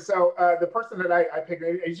 No worries. So the person that I picked,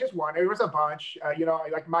 he's just one. It was a bunch. I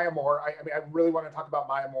like Maya Moore. I really want to talk about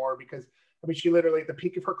Maya Moore because she literally at the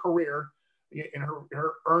peak of her career, in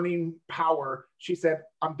her earning power, she said,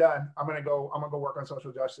 "I'm done. I'm gonna go work on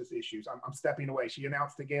social justice issues. I'm stepping away." She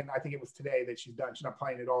announced again, I think it was today, that she's done. She's not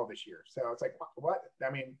playing at all this year. So it's like, what?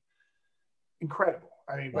 Incredible.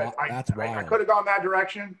 But I could have gone that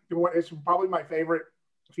direction. It's probably my favorite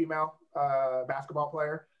female basketball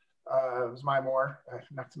player. It was Maya Moore,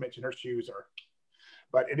 not to mention her shoes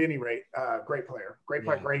but at any rate, great player,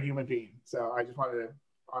 great human being. So I just wanted to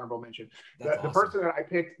honorable mention. The person that I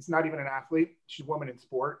picked is not even an athlete. She's a woman in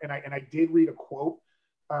sport. And I did read a quote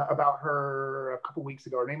about her a couple weeks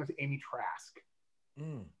ago. Her name is Amy Trask.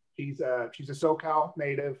 She's a SoCal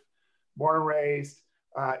native, born and raised,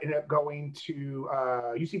 ended up going to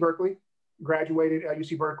UC Berkeley, graduated at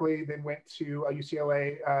UC Berkeley, then went to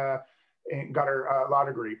UCLA, and got her law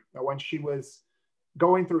degree. Now, when she was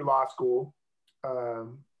going through law school,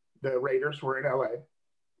 the Raiders were in LA,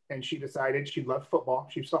 and she decided she loved football.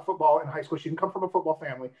 She saw football in high school. She didn't come from a football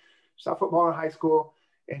family. She saw football in high school,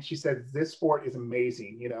 and she said, "This sport is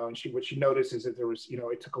amazing," And what she noticed is that there was,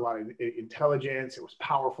 it took a lot of intelligence. It was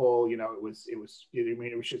powerful. It was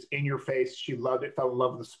just in your face. She loved it. Fell in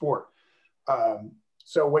love with the sport.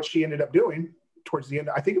 So what she ended up doing towards the end,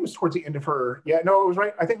 I think it was towards the end of her, it was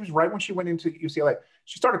right. I think it was right when she went into UCLA.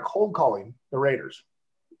 She started cold calling the Raiders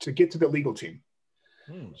to get to the legal team.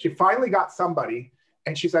 She finally got somebody,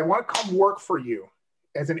 and she said, "I want to come work for you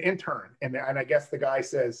as an intern." And I guess the guy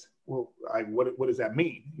says, "Well, what does that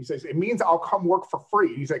mean?" He says, "It means I'll come work for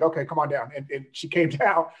free." He's like, "Okay, come on down." And she came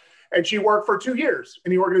down, and she worked for 2 years in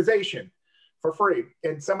the organization for free.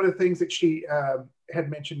 And some of the things that she had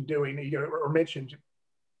mentioned doing, or mentioned,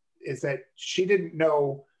 is that she didn't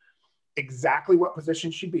know exactly what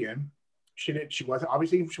position she'd be in. She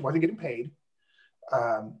wasn't getting paid.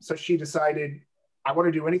 So she decided, I want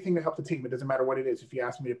to do anything to help the team. It doesn't matter what it is. If you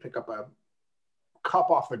ask me to pick up a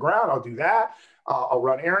cup off the ground, I'll do that. I'll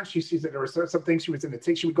run errands. She sees that there were some things she was in the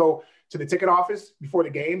ticket. She would go to the ticket office before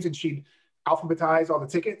the games, and she'd alphabetize all the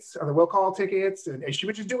tickets, or the will call tickets. And she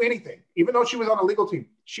would just do anything. Even though she was on a legal team,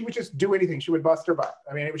 she would just do anything. She would bust her butt.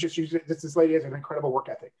 It was just, this lady has an incredible work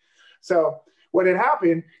ethic. So what had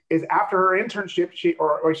happened is after her internship,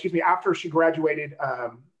 after she graduated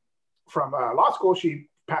from law school, she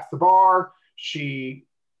passed the bar. She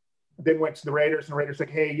then went to the Raiders, and the Raiders like,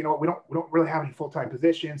 "Hey, we don't really have any full-time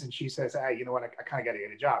positions." And she says, "Hey, you know what? I kind of got to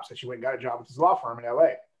get a job." So she went and got a job with this law firm in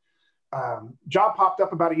LA. Job popped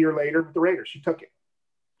up about a year later with the Raiders. She took it.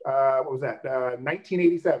 What was that?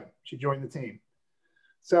 1987. She joined the team.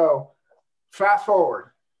 So fast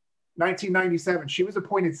forward, 1997, she was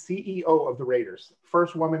appointed CEO of the Raiders,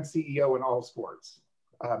 first woman CEO in all sports.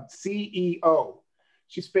 CEO.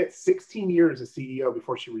 She spent 16 years as CEO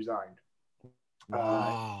before she resigned.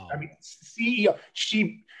 Wow. CEO.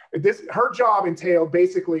 Her job entailed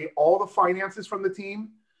basically all the finances from the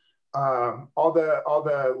team, all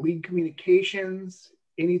the league communications,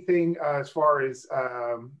 anything as far as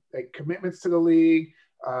like commitments to the league,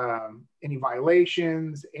 any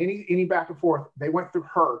violations, any back and forth. They went through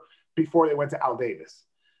her before they went to Al Davis.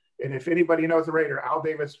 And if anybody knows the Raider, Al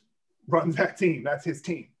Davis runs that team. That's his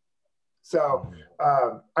team. So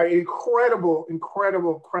incredible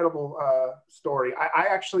story. I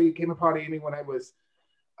actually came upon Amy when I was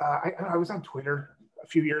on Twitter a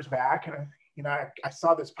few years back, and you know, I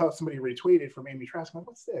saw this post somebody retweeted from Amy Trask. I'm like,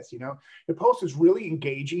 what's this? You know, the post is really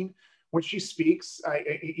engaging when she speaks.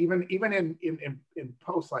 Even in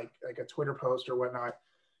posts like a Twitter post or whatnot,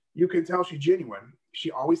 you can tell she's genuine.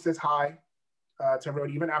 She always says hi to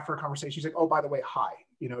everybody, even after a conversation. She's like, oh, by the way, hi.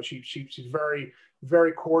 You know, she's very,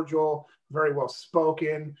 very cordial, very well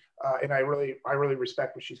spoken, and I really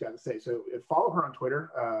respect what she's got to say. So follow her on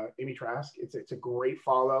Twitter, Amy Trask. It's a great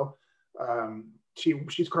follow.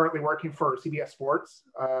 She's currently working for CBS Sports.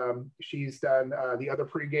 She's done the other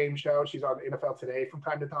pregame show. She's on NFL Today from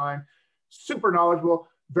time to time. Super knowledgeable,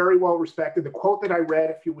 very well respected. The quote that I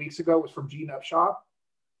read a few weeks ago was from Gene Upshaw,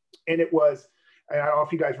 and it was, and I don't know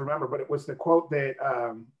if you guys remember, but it was the quote that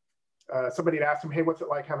somebody had asked him, hey, what's it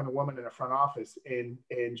like having a woman in a front office? And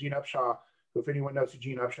Gene Upshaw, who, if anyone knows who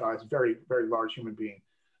Gene Upshaw is, a very, very large human being.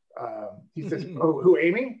 He says, oh, who,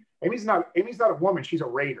 Amy? Amy's not a woman. She's a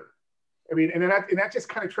Raider. I mean, and that just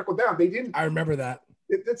kind of trickled down. They didn't. I remember that.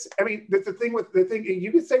 That's the thing.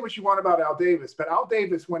 You can say what you want about Al Davis, but Al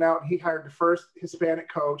Davis went out and he hired the first Hispanic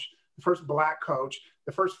coach, the first Black coach,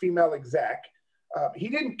 the first female exec. He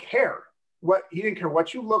didn't care what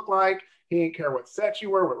you look like. He didn't care what sex you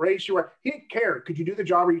were, what race you were. He didn't care. Could you do the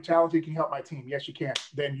job? Are you talented? Can you help my team? Yes, you can.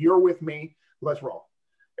 Then you're with me. Let's roll.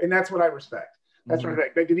 And that's what I respect. That's what I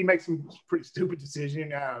respect. Did he make some pretty stupid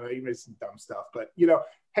decision? I don't know. He made some dumb stuff. But, you know,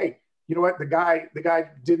 hey, you know what? The guy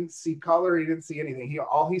didn't see color. He didn't see anything.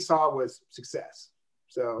 All he saw was success.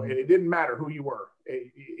 So it didn't matter who you were.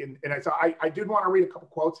 I did want to read a couple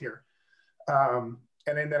quotes here. And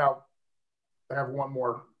then I'll have one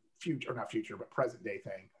more present day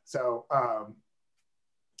thing. So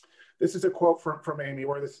this is a quote from Amy,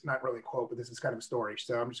 or this is not really a quote, but this is kind of a story.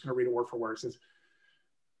 So I'm just going to read it word for word. It says,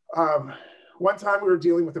 one time we were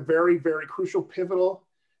dealing with a very, very crucial, pivotal,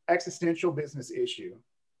 existential business issue.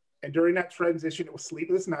 And during that transition, it was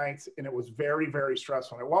sleepless nights and it was very, very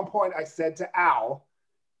stressful. And at one point I said to Al,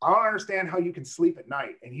 I don't understand how you can sleep at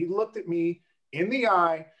night. And he looked at me in the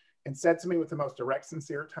eye and said to me with the most direct,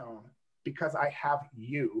 sincere tone, because I have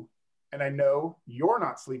you and I know you're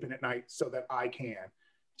not sleeping at night so that I can.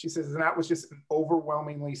 She says, and that was just an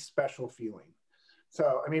overwhelmingly special feeling.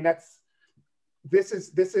 So, I mean, this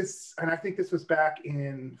is, and I think this was back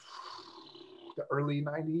in the early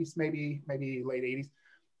 90s, maybe late 80s.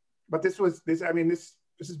 But this is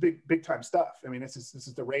big time stuff. I mean, this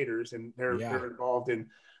is the Raiders, and they're involved in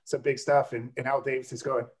some big stuff. And Al Davis is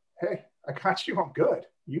going, hey, I got you. I'm good.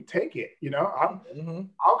 You take it. You know,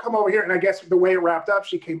 I'll come over here. And I guess the way it wrapped up,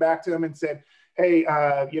 she came back to him and said, hey,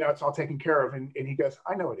 you know, it's all taken care of. And he goes,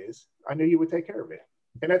 I know it is. I knew you would take care of it.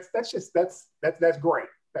 And that's great.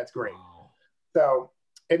 That's great. Wow. So,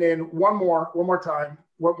 and then one more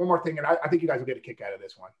thing. And I think you guys will get a kick out of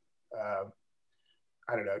this one.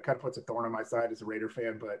 I don't know. It kind of puts a thorn on my side as a Raider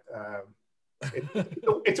fan, but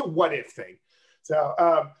it's a what if thing. So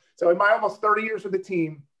in my almost 30 years with the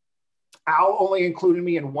team, Al only included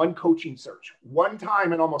me in one coaching search, one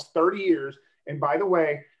time in almost 30 years. And by the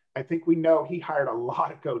way, I think we know he hired a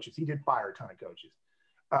lot of coaches. He did fire a ton of coaches.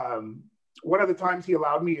 One of the times he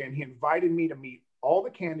allowed me in, he invited me to meet all the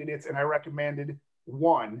candidates, and I recommended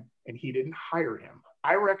one, and he didn't hire him.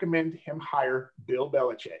 I recommend him hire Bill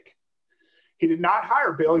Belichick. He did not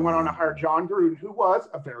hire Bill. He went on to hire John Gruden, who was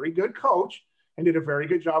a very good coach and did a very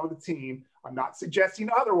good job with the team. I'm not suggesting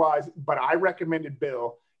otherwise, but I recommended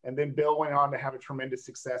Bill. And then Bill went on to have a tremendous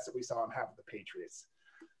success that we saw him have with the Patriots.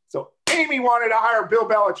 So Amy wanted to hire Bill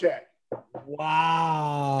Belichick.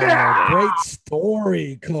 Wow. Yeah! Great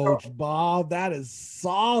story, Coach Bob. That is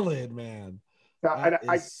solid, man. I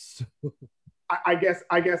guess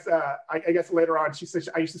later on, she said,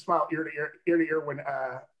 I used to smile ear to ear when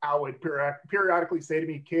Al would periodically say to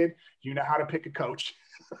me, kid, you know how to pick a coach.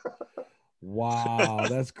 Wow,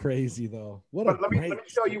 that's crazy though. Let me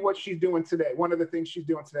show you what she's doing today. One of the things she's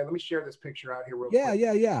doing today. Let me share this picture out here real quick.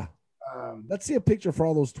 Yeah. Let's see a picture for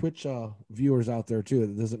all those Twitch viewers out there too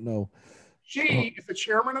that doesn't know. She is the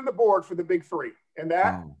chairman of the board for the Big Three, and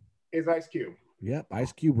that is Ice Cube. Yep,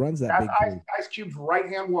 Ice Cube runs that. That's Ice Cube's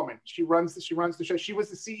right-hand woman. She runs the show. She was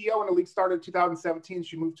the CEO when the league started in 2017.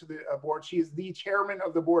 She moved to the board. She is the chairman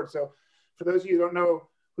of the board. So for those of you who don't know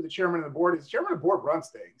who the chairman of the board is, the chairman of the board runs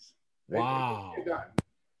things. Wow. They done.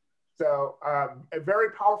 So a very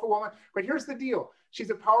powerful woman. But here's the deal. She's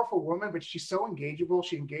a powerful woman, but she's so engageable.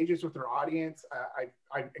 She engages with her audience.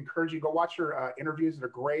 I encourage you to go watch her interviews. They're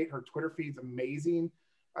great. Her Twitter feed's amazing.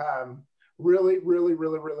 Really, really,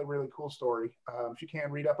 really, really, really cool story. If you can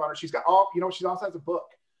read up on her. She's got she also has a book.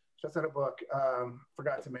 She just had a book.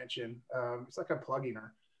 Forgot to mention. It's like I'm plugging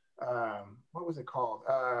her. What was it called?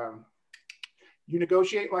 You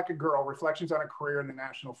Negotiate Like a Girl, Reflections on a Career in the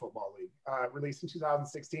National Football League, released in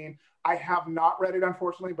 2016. I have not read it,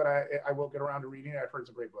 unfortunately, but I will get around to reading it. I've heard it's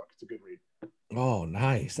a great book. It's a good read. Oh,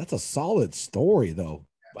 nice. That's a solid story, though.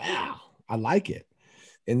 Wow. I like it.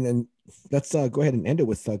 And then let's go ahead and end it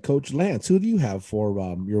with Coach Lance. Who do you have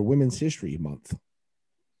for your Women's History Month?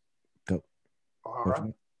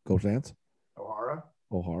 Coach Lance?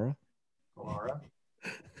 O'Hara.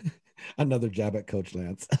 Another jab at Coach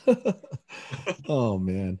Lance. Oh,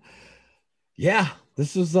 man. Yeah,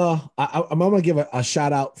 this is I'm gonna give a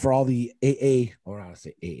shout out for all the AA, or I don't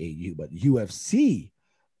say AAU, but UFC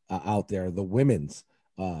out there, the women's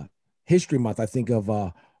history month. I think of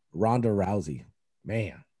Ronda Rousey.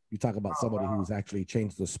 Man, you talk about somebody who's actually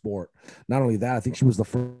changed the sport. Not only that, I think she was the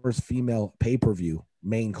first female pay-per-view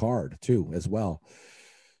main card too, as well.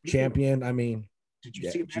 Champion. I mean, did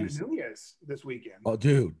you see Amanda Nunes this weekend? Oh,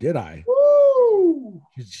 dude, did I? Woo!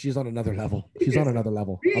 She's on another level. She's on another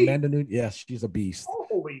level. Amanda Nunes, yes, she's a beast.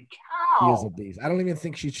 Holy cow! She is a beast. I don't even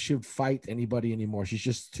think she should fight anybody anymore. She's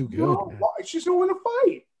just too good. No, she's not going to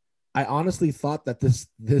fight. I honestly thought that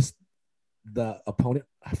the opponent,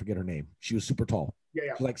 I forget her name. She was super tall.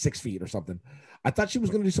 Yeah. She's like 6 feet or something. I thought she was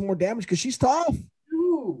going to do some more damage because she's tough.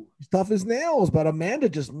 Ooh. She's tough as nails, but Amanda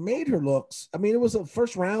just made her looks. I mean, it was a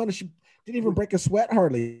first round and she didn't even break a sweat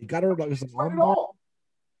hardly. Got her like it was an armbar.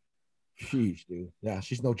 Sheesh, dude. Yeah,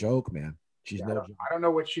 she's no joke, man. She's no joke. I don't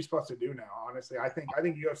know what she's supposed to do now, honestly. I think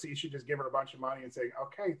UFC should just give her a bunch of money and say,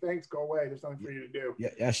 okay, thanks, go away. There's nothing for you to do.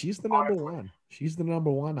 Yeah, she's the number one. She's the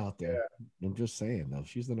number one out there. Yeah. I'm just saying, though.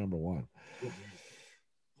 She's the number one.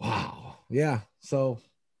 Wow. Yeah. So,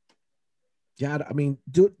 yeah, I mean,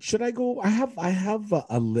 should I go? I have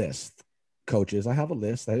a list, coaches. I have a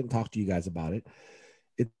list. I didn't talk to you guys about it.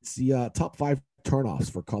 It's the top 5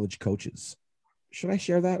 turnoffs for college coaches. Should I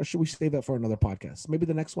share that or should we save that for another podcast? Maybe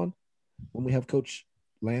the next one when we have Coach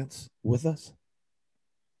Lance with us.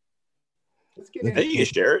 Let's get you can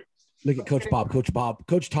share it. Look at Coach Bob,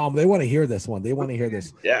 Coach Tom. They want to hear this one. They want to hear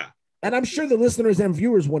this. Yeah. And I'm sure the listeners and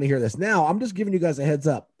viewers want to hear this. Now, I'm just giving you guys a heads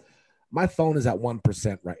up. My phone is at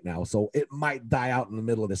 1% right now, so it might die out in the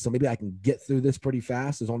middle of this. So maybe I can get through this pretty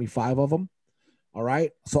fast. There's only 5 of them. All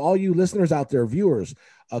right. So all you listeners out there, viewers,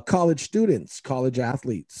 college students, college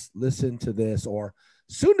athletes, listen to this, or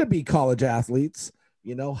soon to be college athletes,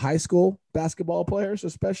 high school basketball players,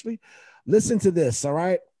 especially listen to this. All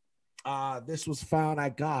right. This was found.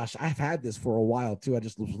 I've had this for a while too. I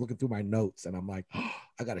just was looking through my notes and I'm like,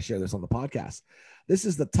 I got to share this on the podcast. This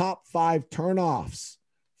is the top 5 turnoffs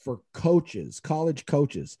for coaches, college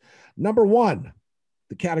coaches. Number 1,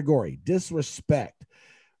 the category disrespect.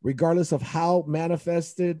 Regardless of how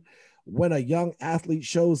manifested, when a young athlete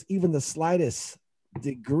shows even the slightest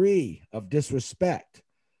degree of disrespect,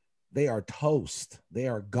 they are toast. They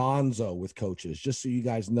are gonzo with coaches, just so you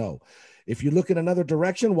guys know. If you look in another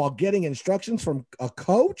direction while getting instructions from a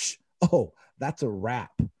coach, that's a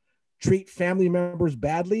wrap. Treat family members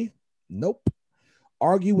badly? Nope.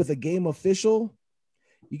 Argue with a game official?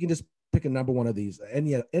 You can just pick a number one of these,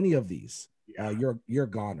 any of these. Yeah. You're a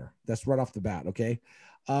goner. That's right off the bat, okay?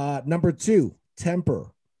 Number 2,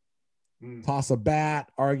 temper. Toss a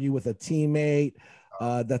bat, argue with a teammate.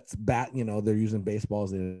 That's bat, they're using baseball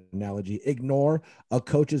as an analogy. Ignore a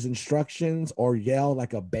coach's instructions or yell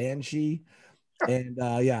like a banshee. And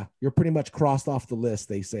you're pretty much crossed off the list,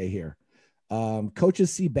 they say here.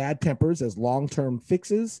 Coaches see bad tempers as long-term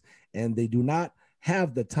fixes, and they do not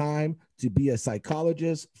have the time to be a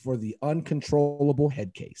psychologist for the uncontrollable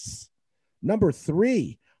head case. Number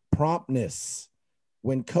 3, promptness.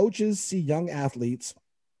 When coaches see young athletes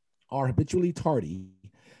are habitually tardy,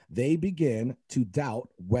 they begin to doubt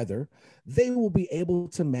whether they will be able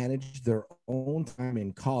to manage their own time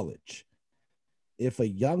in college. If a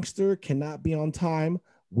youngster cannot be on time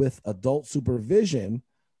with adult supervision,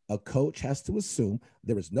 a coach has to assume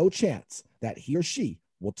there is no chance that he or she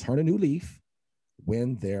will turn a new leaf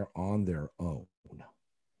when they're on their own.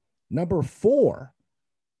 Number 4,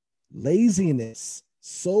 laziness.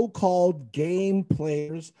 So-called game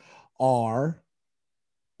players are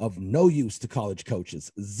of no use to college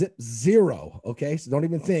coaches. Zero. Okay. So don't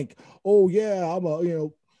even think,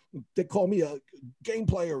 they call me a game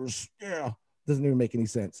players. Yeah. Doesn't even make any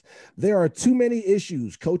sense. There are too many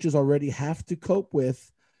issues coaches already have to cope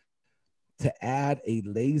with to add a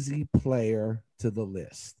lazy player to the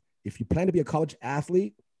list. If you plan to be a college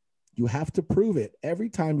athlete, you have to prove it every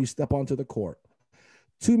time you step onto the court.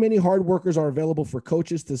 Too many hard workers are available for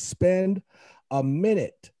coaches to spend a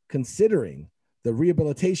minute considering the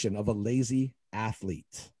rehabilitation of a lazy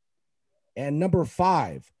athlete. And number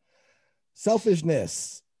 5,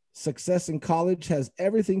 selfishness. Success in college has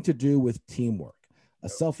everything to do with teamwork. A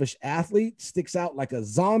selfish athlete sticks out like a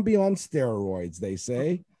zombie on steroids, they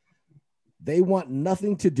say. They want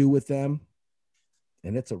nothing to do with them.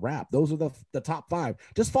 And it's a wrap. Those are the top 5.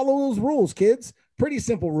 Just follow those rules, kids. Pretty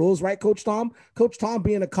simple rules, right, Coach Tom? Coach Tom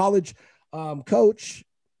being a college coach,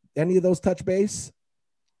 any of those touch base?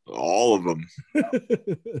 All of them.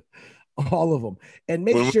 All of them. And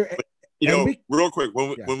make sure. Real quick,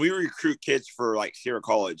 when we recruit kids for like Sierra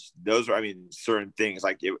College, those are, certain things.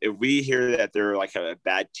 Like if we hear that they're like a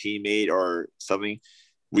bad teammate or something,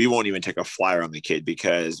 we won't even take a flyer on the kid,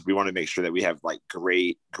 because we want to make sure that we have like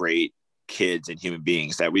great kids and human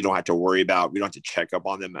beings that we don't have to worry about. We don't have to check up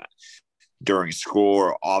on them during school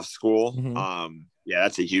or off school. Mm-hmm. Yeah,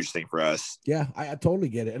 that's a huge thing for us. Yeah, I totally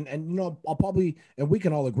get it. And I'll probably, and we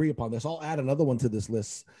can all agree upon this, I'll add another one to this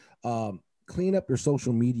list. Clean up your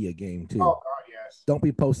social media game too. Oh God, yes. Don't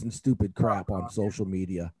be posting stupid crap on social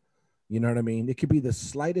media. You know what I mean? It could be the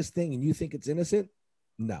slightest thing and you think it's innocent.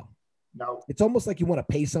 No. It's almost like you want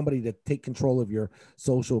to pay somebody to take control of your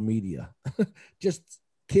social media. Just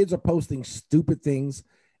kids are posting stupid things,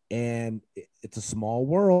 and it's a small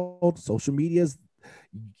world. Social media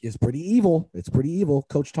is pretty evil. It's pretty evil.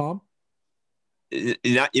 Coach Tom? You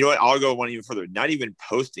know what? I'll go one even further. Not even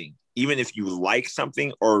posting. Even if you like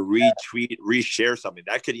something or retweet, reshare something,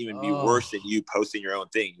 that could even be worse than you posting your own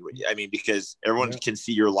thing. Because everyone can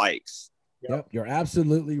see your likes. Yep, you're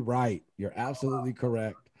absolutely right. You're absolutely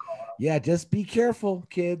correct. Yeah, just be careful,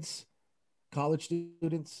 kids, college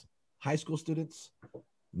students, high school students,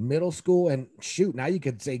 middle school, and shoot, now you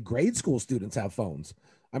could say grade school students have phones.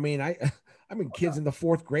 Kids in the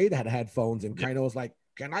 4th grade that had phones, and kind of was like,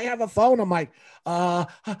 can I have a phone? I'm like,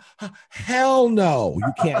 hell no,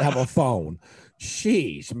 you can't have a phone.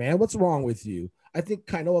 Sheesh, man, what's wrong with you? I think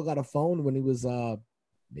Kainoa got a phone when he was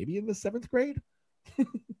maybe in the 7th grade.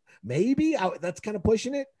 Maybe that's kind of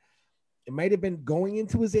pushing it. It might have been going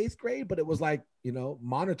into his 8th grade, but it was like,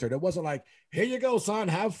 monitored. It wasn't like, here you go, son,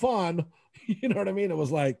 have fun. You know what I mean? It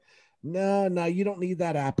was like, no, you don't need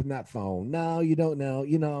that app in that phone. No, you don't know.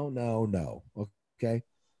 No. Okay.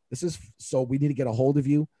 This is so we need to get a hold of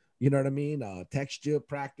you. You know what I mean? Text you,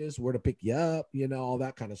 practice, where to pick you up, all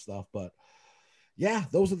that kind of stuff. But yeah,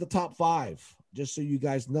 those are the top 5. Just so you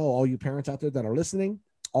guys know, all you parents out there that are listening,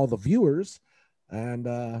 all the viewers, and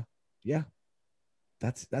yeah,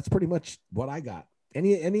 that's pretty much what I got.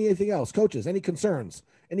 Anything else, coaches? Any concerns?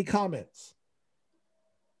 Any comments?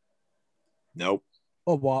 Nope.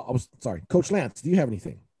 Oh, well, I was sorry. Coach Lance, do you have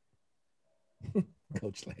anything?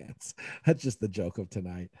 Coach Lance. That's just the joke of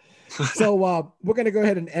tonight. So we're going to go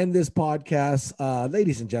ahead and end this podcast.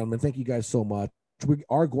 Ladies and gentlemen, thank you guys so much. We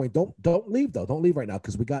are going, don't leave though. Don't leave right now,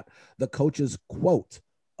 because we got the coach's quote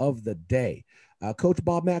of the day. Coach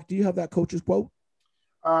Bob Mack, do you have that coach's quote?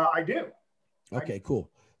 I do. Okay, cool.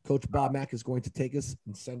 Coach Bob Mack is going to take us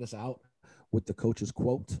and send us out with the coach's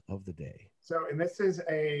quote of the day. So, and this is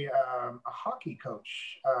a hockey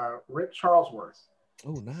coach, Rick Charlesworth.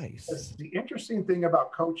 Oh, nice. The interesting thing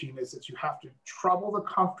about coaching is that you have to trouble the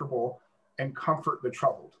comfortable and comfort the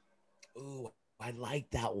troubled. Oh, I like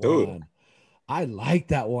that one. Ooh. I like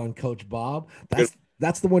that one, Coach Bob.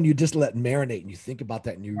 That's the one you just let marinate, and you think about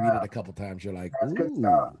that and you read it a couple times. You're like, ooh.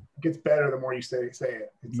 It gets better the more you say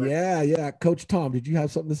it. Yeah. Coach Tom, did you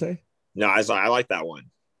have something to say? No, I like that one.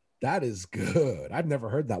 That is good. I've never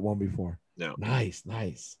heard that one before. No. Nice.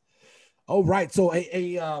 All right. So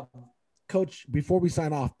Coach, before we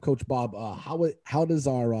sign off, Coach Bob, how does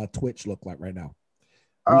our Twitch look like right now?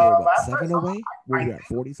 We are 7 away? We're at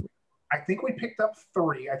 43. I think we picked up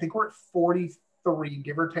 3. I think we're at 43,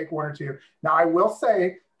 give or take 1 or 2. Now, I will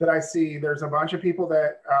say that I see there's a bunch of people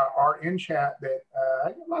that are in chat that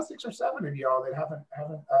I think about 6 or 7 of y'all that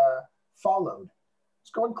haven't followed.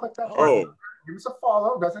 Just go and click that button. Give us a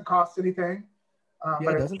follow. It doesn't cost anything.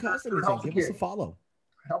 It doesn't cost anything. Give us a follow.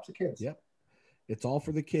 It helps the kids. Yep. It's all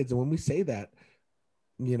for the kids. And when we say that,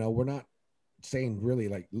 we're not saying really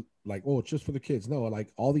like, oh, it's just for the kids. No,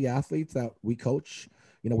 like all the athletes that we coach,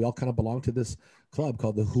 we all kind of belong to this club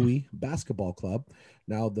called the Hui Basketball Club.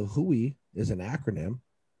 Now, the Hui is an acronym,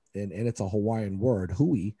 and it's a Hawaiian word.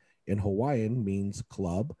 Hui in Hawaiian means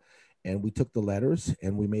club. And we took the letters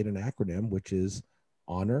and we made an acronym, which is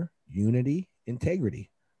honor, unity,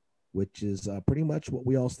 integrity, which is pretty much what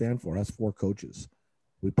we all stand for, us 4 coaches.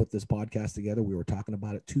 We put this podcast together. We were talking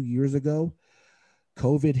about it 2 years ago.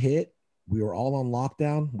 COVID hit. We were all on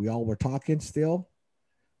lockdown. We all were talking still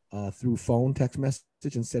through phone, text message,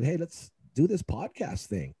 and said, hey, let's do this podcast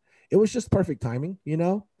thing. It was just perfect timing,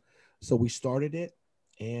 So we started it,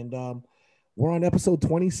 and we're on episode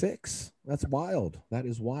 26. That's wild. That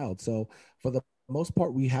is wild. So for the most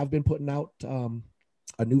part, we have been putting out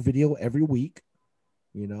a new video every week.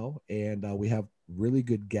 you know, and we have really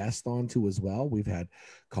good guests on too as well. We've had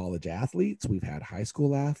college athletes, we've had high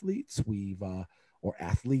school athletes, or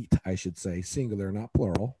athlete, I should say, singular, not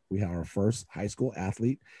plural. We have our first high school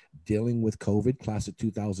athlete dealing with COVID, class of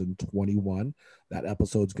 2021. That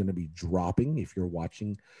episode's going to be dropping if you're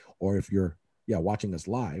watching, or if you're watching us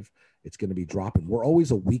live, it's going to be dropping. We're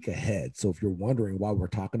always a week ahead. So if you're wondering why we're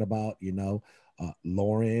talking about,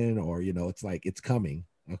 Lauren, or, it's like, it's coming.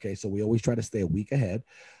 Okay. So we always try to stay a week ahead.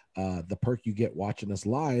 The perk you get watching us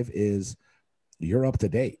live is you're up to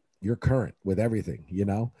date. You're current with everything,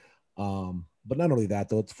 but not only that,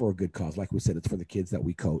 though, it's for a good cause. Like we said, it's for the kids that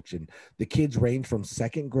we coach, and the kids range from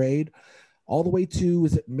second grade all the way to,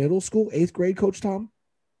 is it middle school, 8th grade, Coach Tom?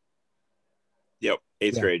 Yep.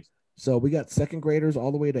 8th grade. So we got second graders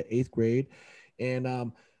all the way to 8th grade.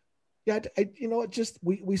 And,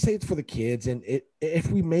 we say it's for the kids, and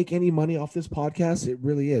if we make any money off this podcast, it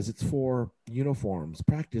really is. It's for uniforms,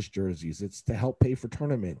 practice jerseys. It's to help pay for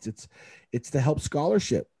tournaments. It's to help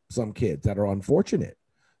scholarship some kids that are unfortunate,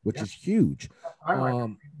 which is huge.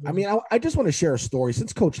 I just want to share a story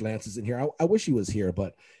since Coach Lance is in here. I wish he was here,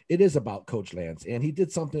 but it is about Coach Lance, and he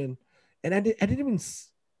did something, and I didn't even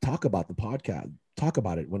talk about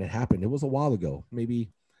it when it happened. It was a while ago, maybe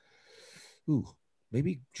 2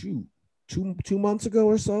 months ago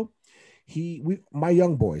or so. My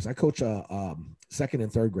young boys, I coach second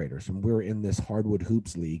and third graders, and we were in this Hardwood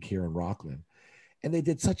Hoops League here in Rockland, and they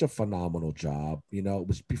did such a phenomenal job. It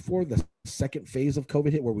was before the second phase of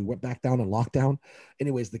COVID hit, where we went back down in lockdown.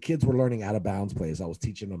 Anyways, the kids were learning out of bounds plays. I was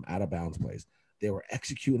teaching them out of bounds plays. They were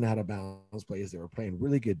executing out of bounds plays. They were playing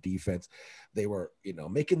really good defense. They were,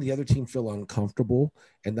 making the other team feel uncomfortable.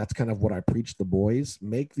 And that's kind of what I preach the boys: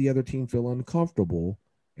 make the other team feel uncomfortable,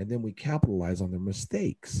 and then we capitalize on their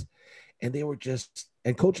mistakes. And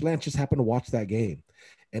and Coach Lance just happened to watch that game,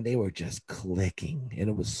 and they were just clicking, and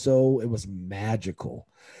it was magical.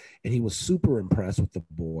 And he was super impressed with the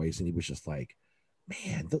boys, and he was just like,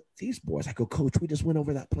 man, these boys. I go, Coach, we just went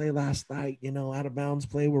over that play last night, out of bounds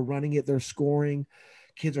play. We're running it. They're scoring.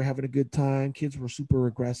 Kids are having a good time. Kids were super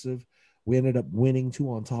aggressive. We ended up winning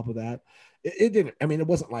too on top of that. It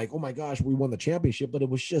wasn't like, oh my gosh, we won the championship, but it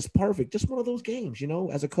was just perfect. Just one of those games,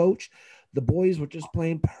 as a coach, the boys were just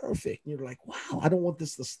playing perfect. And you're like, wow, I don't want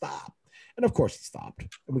this to stop. And of course it stopped,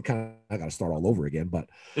 and we kind of got to start all over again. But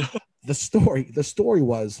the story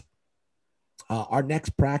was our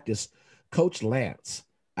next practice, Coach Lance,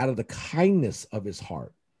 out of the kindness of his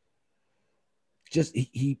heart,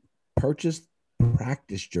 he purchased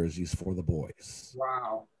practice jerseys for the boys.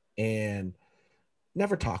 Wow. And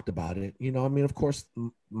never talked about it. Of course,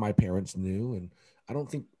 my parents knew, and I don't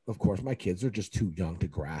think, of course, my kids are just too young to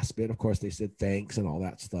grasp it. Of course, they said thanks and all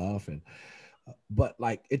that stuff. But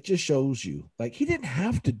like, it just shows you, like, he didn't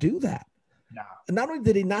have to do that. No. And not only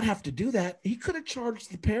did he not have to do that, he could have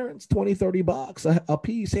charged the parents $20-$30 a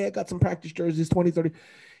piece. Hey, I got some practice jerseys, $20-$30.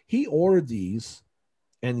 He ordered these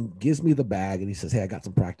and gives me the bag, and he says, hey, I got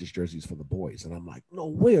some practice jerseys for the boys. And I'm like, no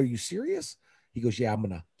way, are you serious? He goes, yeah,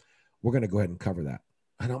 we're going to go ahead and cover that.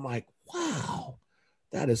 And I'm like, wow,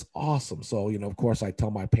 that is awesome. So, of course, I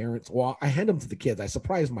tell my parents, well, I hand them to the kids. I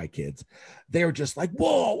surprise my kids. They're just like,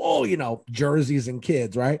 whoa, jerseys and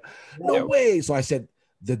kids, right? No way. So I said,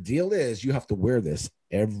 the deal is you have to wear this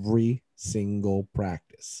every single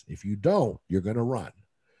practice. If you don't, you're going to run.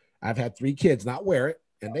 I've had 3 kids not wear it,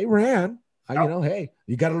 and they ran. Hey,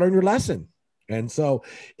 you got to learn your lesson. And so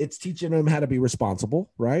it's teaching them how to be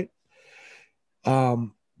responsible, right?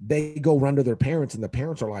 They go run to their parents, and the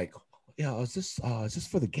parents are like, yeah, is this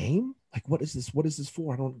for the game? Like, what is this? What is this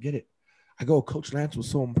for? I don't get it. I go, Coach Lance was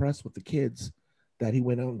so impressed with the kids that he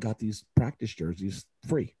went out and got these practice jerseys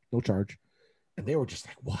free, no charge. And they were just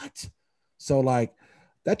like, what? So like,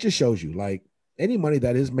 that just shows you, like, any money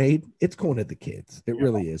that is made, it's going to the kids. It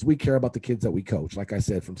really is. We care about the kids that we coach. Like I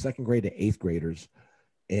said, from second grade to 8th graders.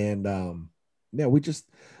 And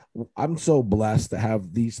I'm so blessed to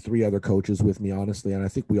have these 3 other coaches with me, honestly. And I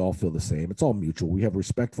think we all feel the same. It's all mutual. We have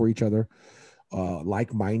respect for each other,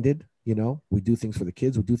 like-minded, we do things for the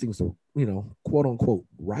kids. We do things the, quote unquote,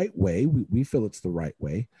 right way. We feel it's the right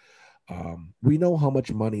way. We know how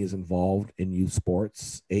much money is involved in youth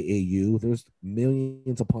sports, AAU. There's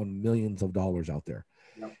millions upon millions of dollars out there.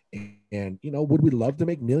 Yep. And, would we love to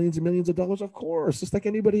make millions and millions of dollars? Of course, just like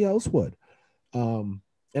anybody else would. And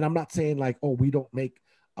I'm not saying like, oh, we don't make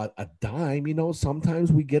a dime.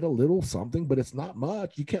 Sometimes we get a little something, but it's not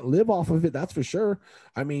much. You can't live off of it. That's for sure.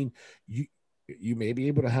 I mean, you may be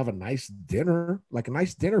able to have a nice dinner, like a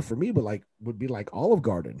nice dinner for me, but like would be like Olive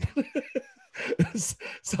Garden.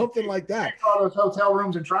 Something like that. All those hotel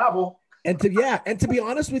rooms and travel. And to be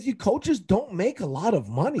honest with you, coaches don't make a lot of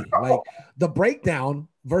money. Like the breakdown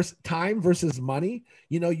versus time versus money,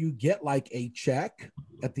 you get like a check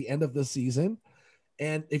at the end of the season.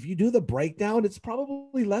 And if you do the breakdown, it's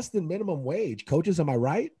probably less than minimum wage. Coaches, am I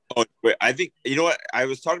right? Oh, wait, I think, you know what? I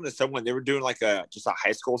was talking to someone, they were doing like just a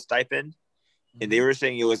high school stipend, and they were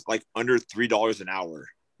saying it was like under $3 an hour.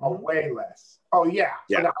 Oh, way less. Oh yeah.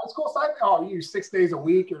 For the high school stipend, oh, you 6 days a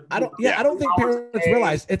week. I don't think parents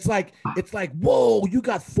realize it's like, whoa, you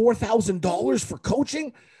got $4,000 for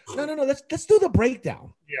coaching? No. Let's do the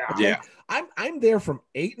breakdown. Yeah. Okay? Yeah. I'm there from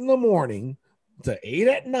 8 a.m. to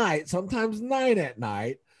 8 p.m, sometimes 9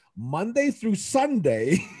 p.m, Monday through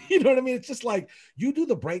Sunday. You know what I mean? It's just like you do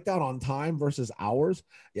the breakdown on time versus hours.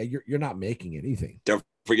 Yeah, you're not making anything. Don't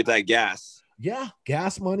forget that gas. Yeah,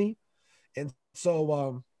 gas money. And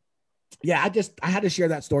so I had to share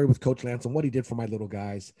that story with Coach Lance and what he did for my little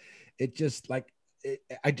guys. It just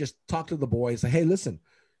I just talked to the boys. Like, hey, listen,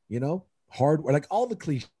 hard, like all the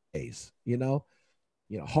cliches,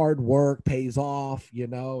 hard work pays off,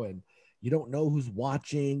 and you don't know who's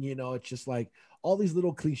watching, it's just like all these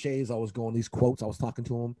little cliches. These quotes, I was talking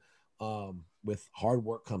to him, with hard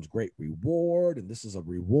work comes great reward. And this is a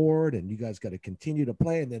reward. And you guys got to continue to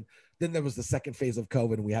play. And then there was the second phase of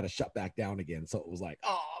COVID and we had to shut back down again. So it was like,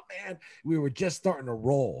 oh man, we were just starting to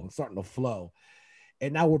roll and starting to flow.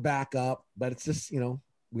 And now we're back up, but it's just,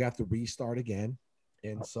 we have to restart again.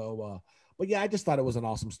 And so, but yeah, I just thought it was an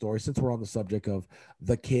awesome story since we're on the subject of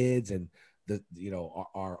the kids and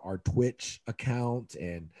our Twitch account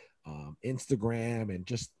and Instagram and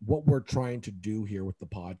just what we're trying to do here with the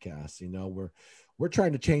podcast. We're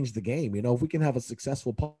trying to change the game. If we can have a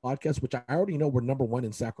successful podcast, which I already know we're number one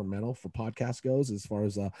in Sacramento for podcast goes as far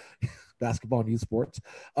as basketball and youth sports.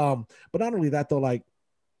 But not only that though, like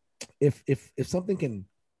if something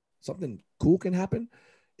cool can happen,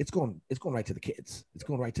 it's going right to the kids. It's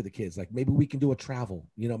going right to the kids. Like maybe we can do a travel,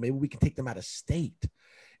 maybe we can take them out of state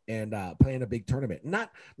and play in a big tournament.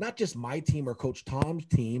 Not just my team or Coach Tom's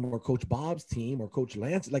team or Coach Bob's team or Coach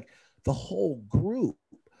Lance, like the whole group.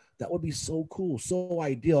 That would be so cool, so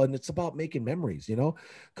ideal. And it's about making memories,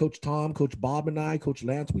 Coach Tom, Coach Bob and I, Coach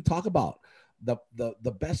Lance, we talk about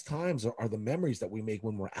the best times are the memories that we make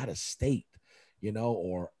when we're out of state,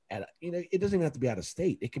 or at, it doesn't even have to be out of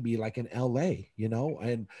state. It could be like in LA,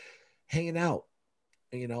 and hanging out,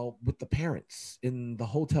 with the parents in the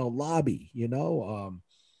hotel lobby,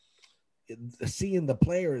 seeing the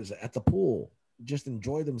players at the pool just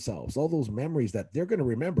enjoy themselves, all those memories that they're going to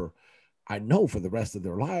remember, I know, for the rest of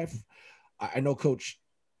their life. I know Coach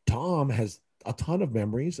Tom has a ton of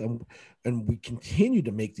memories, and we continue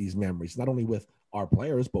to make these memories, not only with our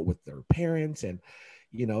players, but with their parents. And,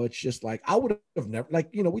 it's just like, I would have never, like,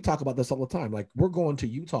 we talk about this all the time. Like we're going to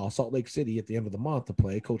Utah, Salt Lake City at the end of the month to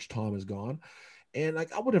play. Coach Tom is gone. And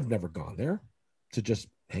like, I would have never gone there to just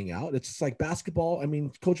hang out. It's just like basketball. I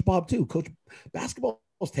mean, Coach Bob too. Coach basketball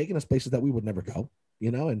was taking us places that we would never go,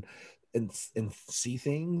 and see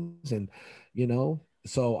things. And,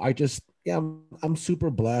 so I just, I'm super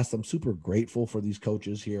blessed. I'm super grateful for these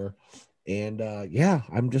coaches here. And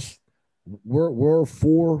we're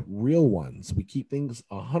four real ones. We keep things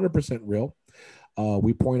 100% real.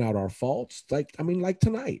 We point out our faults. Like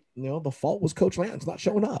tonight, the fault was Coach Lance not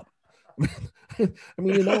showing up. I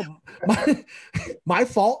mean, my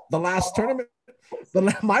fault the last tournament,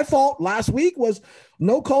 my fault last week was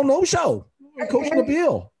no call, no show. Coach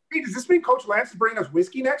Nabil. Hey, does this mean Coach Lance is bringing us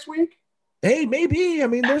whiskey next week? Hey, maybe. I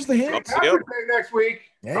mean, there's the hint. Next week.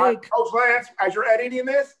 Hey. Coach Lance, as you're editing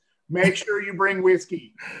this, make sure you bring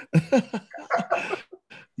whiskey.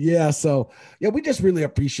 Yeah. So, we just really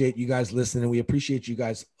appreciate you guys listening. We appreciate you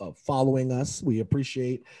guys following us. We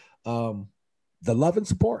appreciate the love and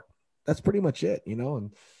support. That's pretty much it,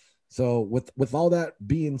 And so with all that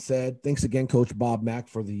being said, thanks again, Coach Bob Mack,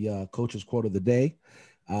 for the coach's quote of the day.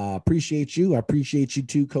 Appreciate you. I appreciate you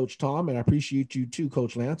too, Coach Tom, and I appreciate you too,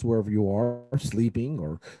 Coach Lance, wherever you are, sleeping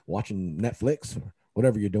or watching Netflix or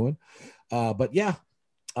whatever you're doing. But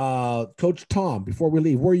Coach Tom, before we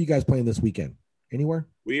leave, where are you guys playing this weekend? Anywhere?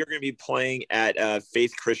 We are going to be playing at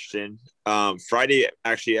Faith Christian. Friday,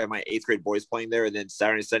 actually, I have my 8th grade boys playing there, and then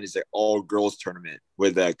Saturday and Sunday is an all-girls tournament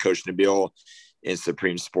with Coach Nabil and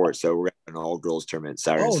Supreme Sports. So we're going to have an all-girls tournament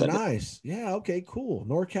Saturday and Sunday. Oh, nice. Yeah, okay, cool.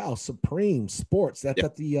 NorCal Supreme Sports. That's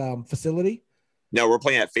at the facility? No, we're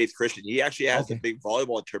playing at Faith Christian. He actually has a big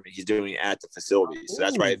volleyball tournament he's doing at the facility. So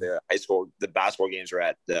that's why the basketball games are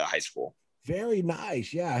at the high school. Very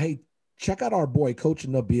nice. Yeah. Hey, check out our boy, Coach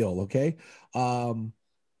Nabil, okay?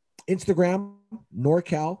 Instagram,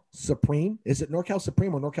 NorCal Supreme. Is it NorCal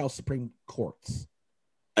Supreme or NorCal Supreme Courts?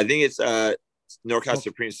 I think it's NorCal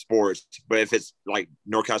Supreme Sports, but if it's like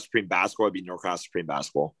NorCal Supreme Basketball, it'd be NorCal Supreme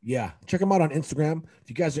Basketball. Yeah, check them out on Instagram. If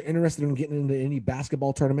you guys are interested in getting into any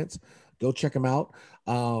basketball tournaments, go check them out.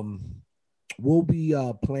 We'll be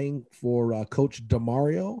playing for Coach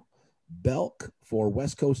Demario Belk for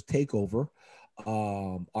West Coast Takeover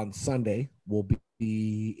on Sunday. We'll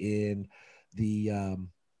be in the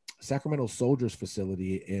Sacramento Soldiers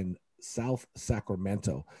facility in South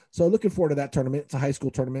Sacramento. So looking forward to that tournament. It's a high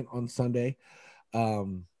school tournament on Sunday.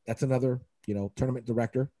 That's another, tournament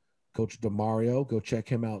director, Coach Demario. Go check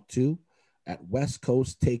him out too at West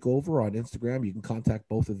Coast Takeover on Instagram. You can contact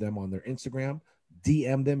both of them on their Instagram.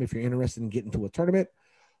 DM them if you're interested in getting to a tournament.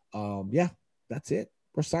 Yeah, that's it.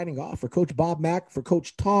 We're signing off. For Coach Bob Mack, for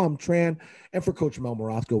Coach Tom Tran, and for Coach Mel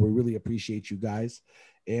Morosco, we really appreciate you guys.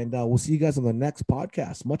 And we'll see you guys on the next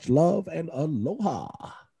podcast. Much love and aloha.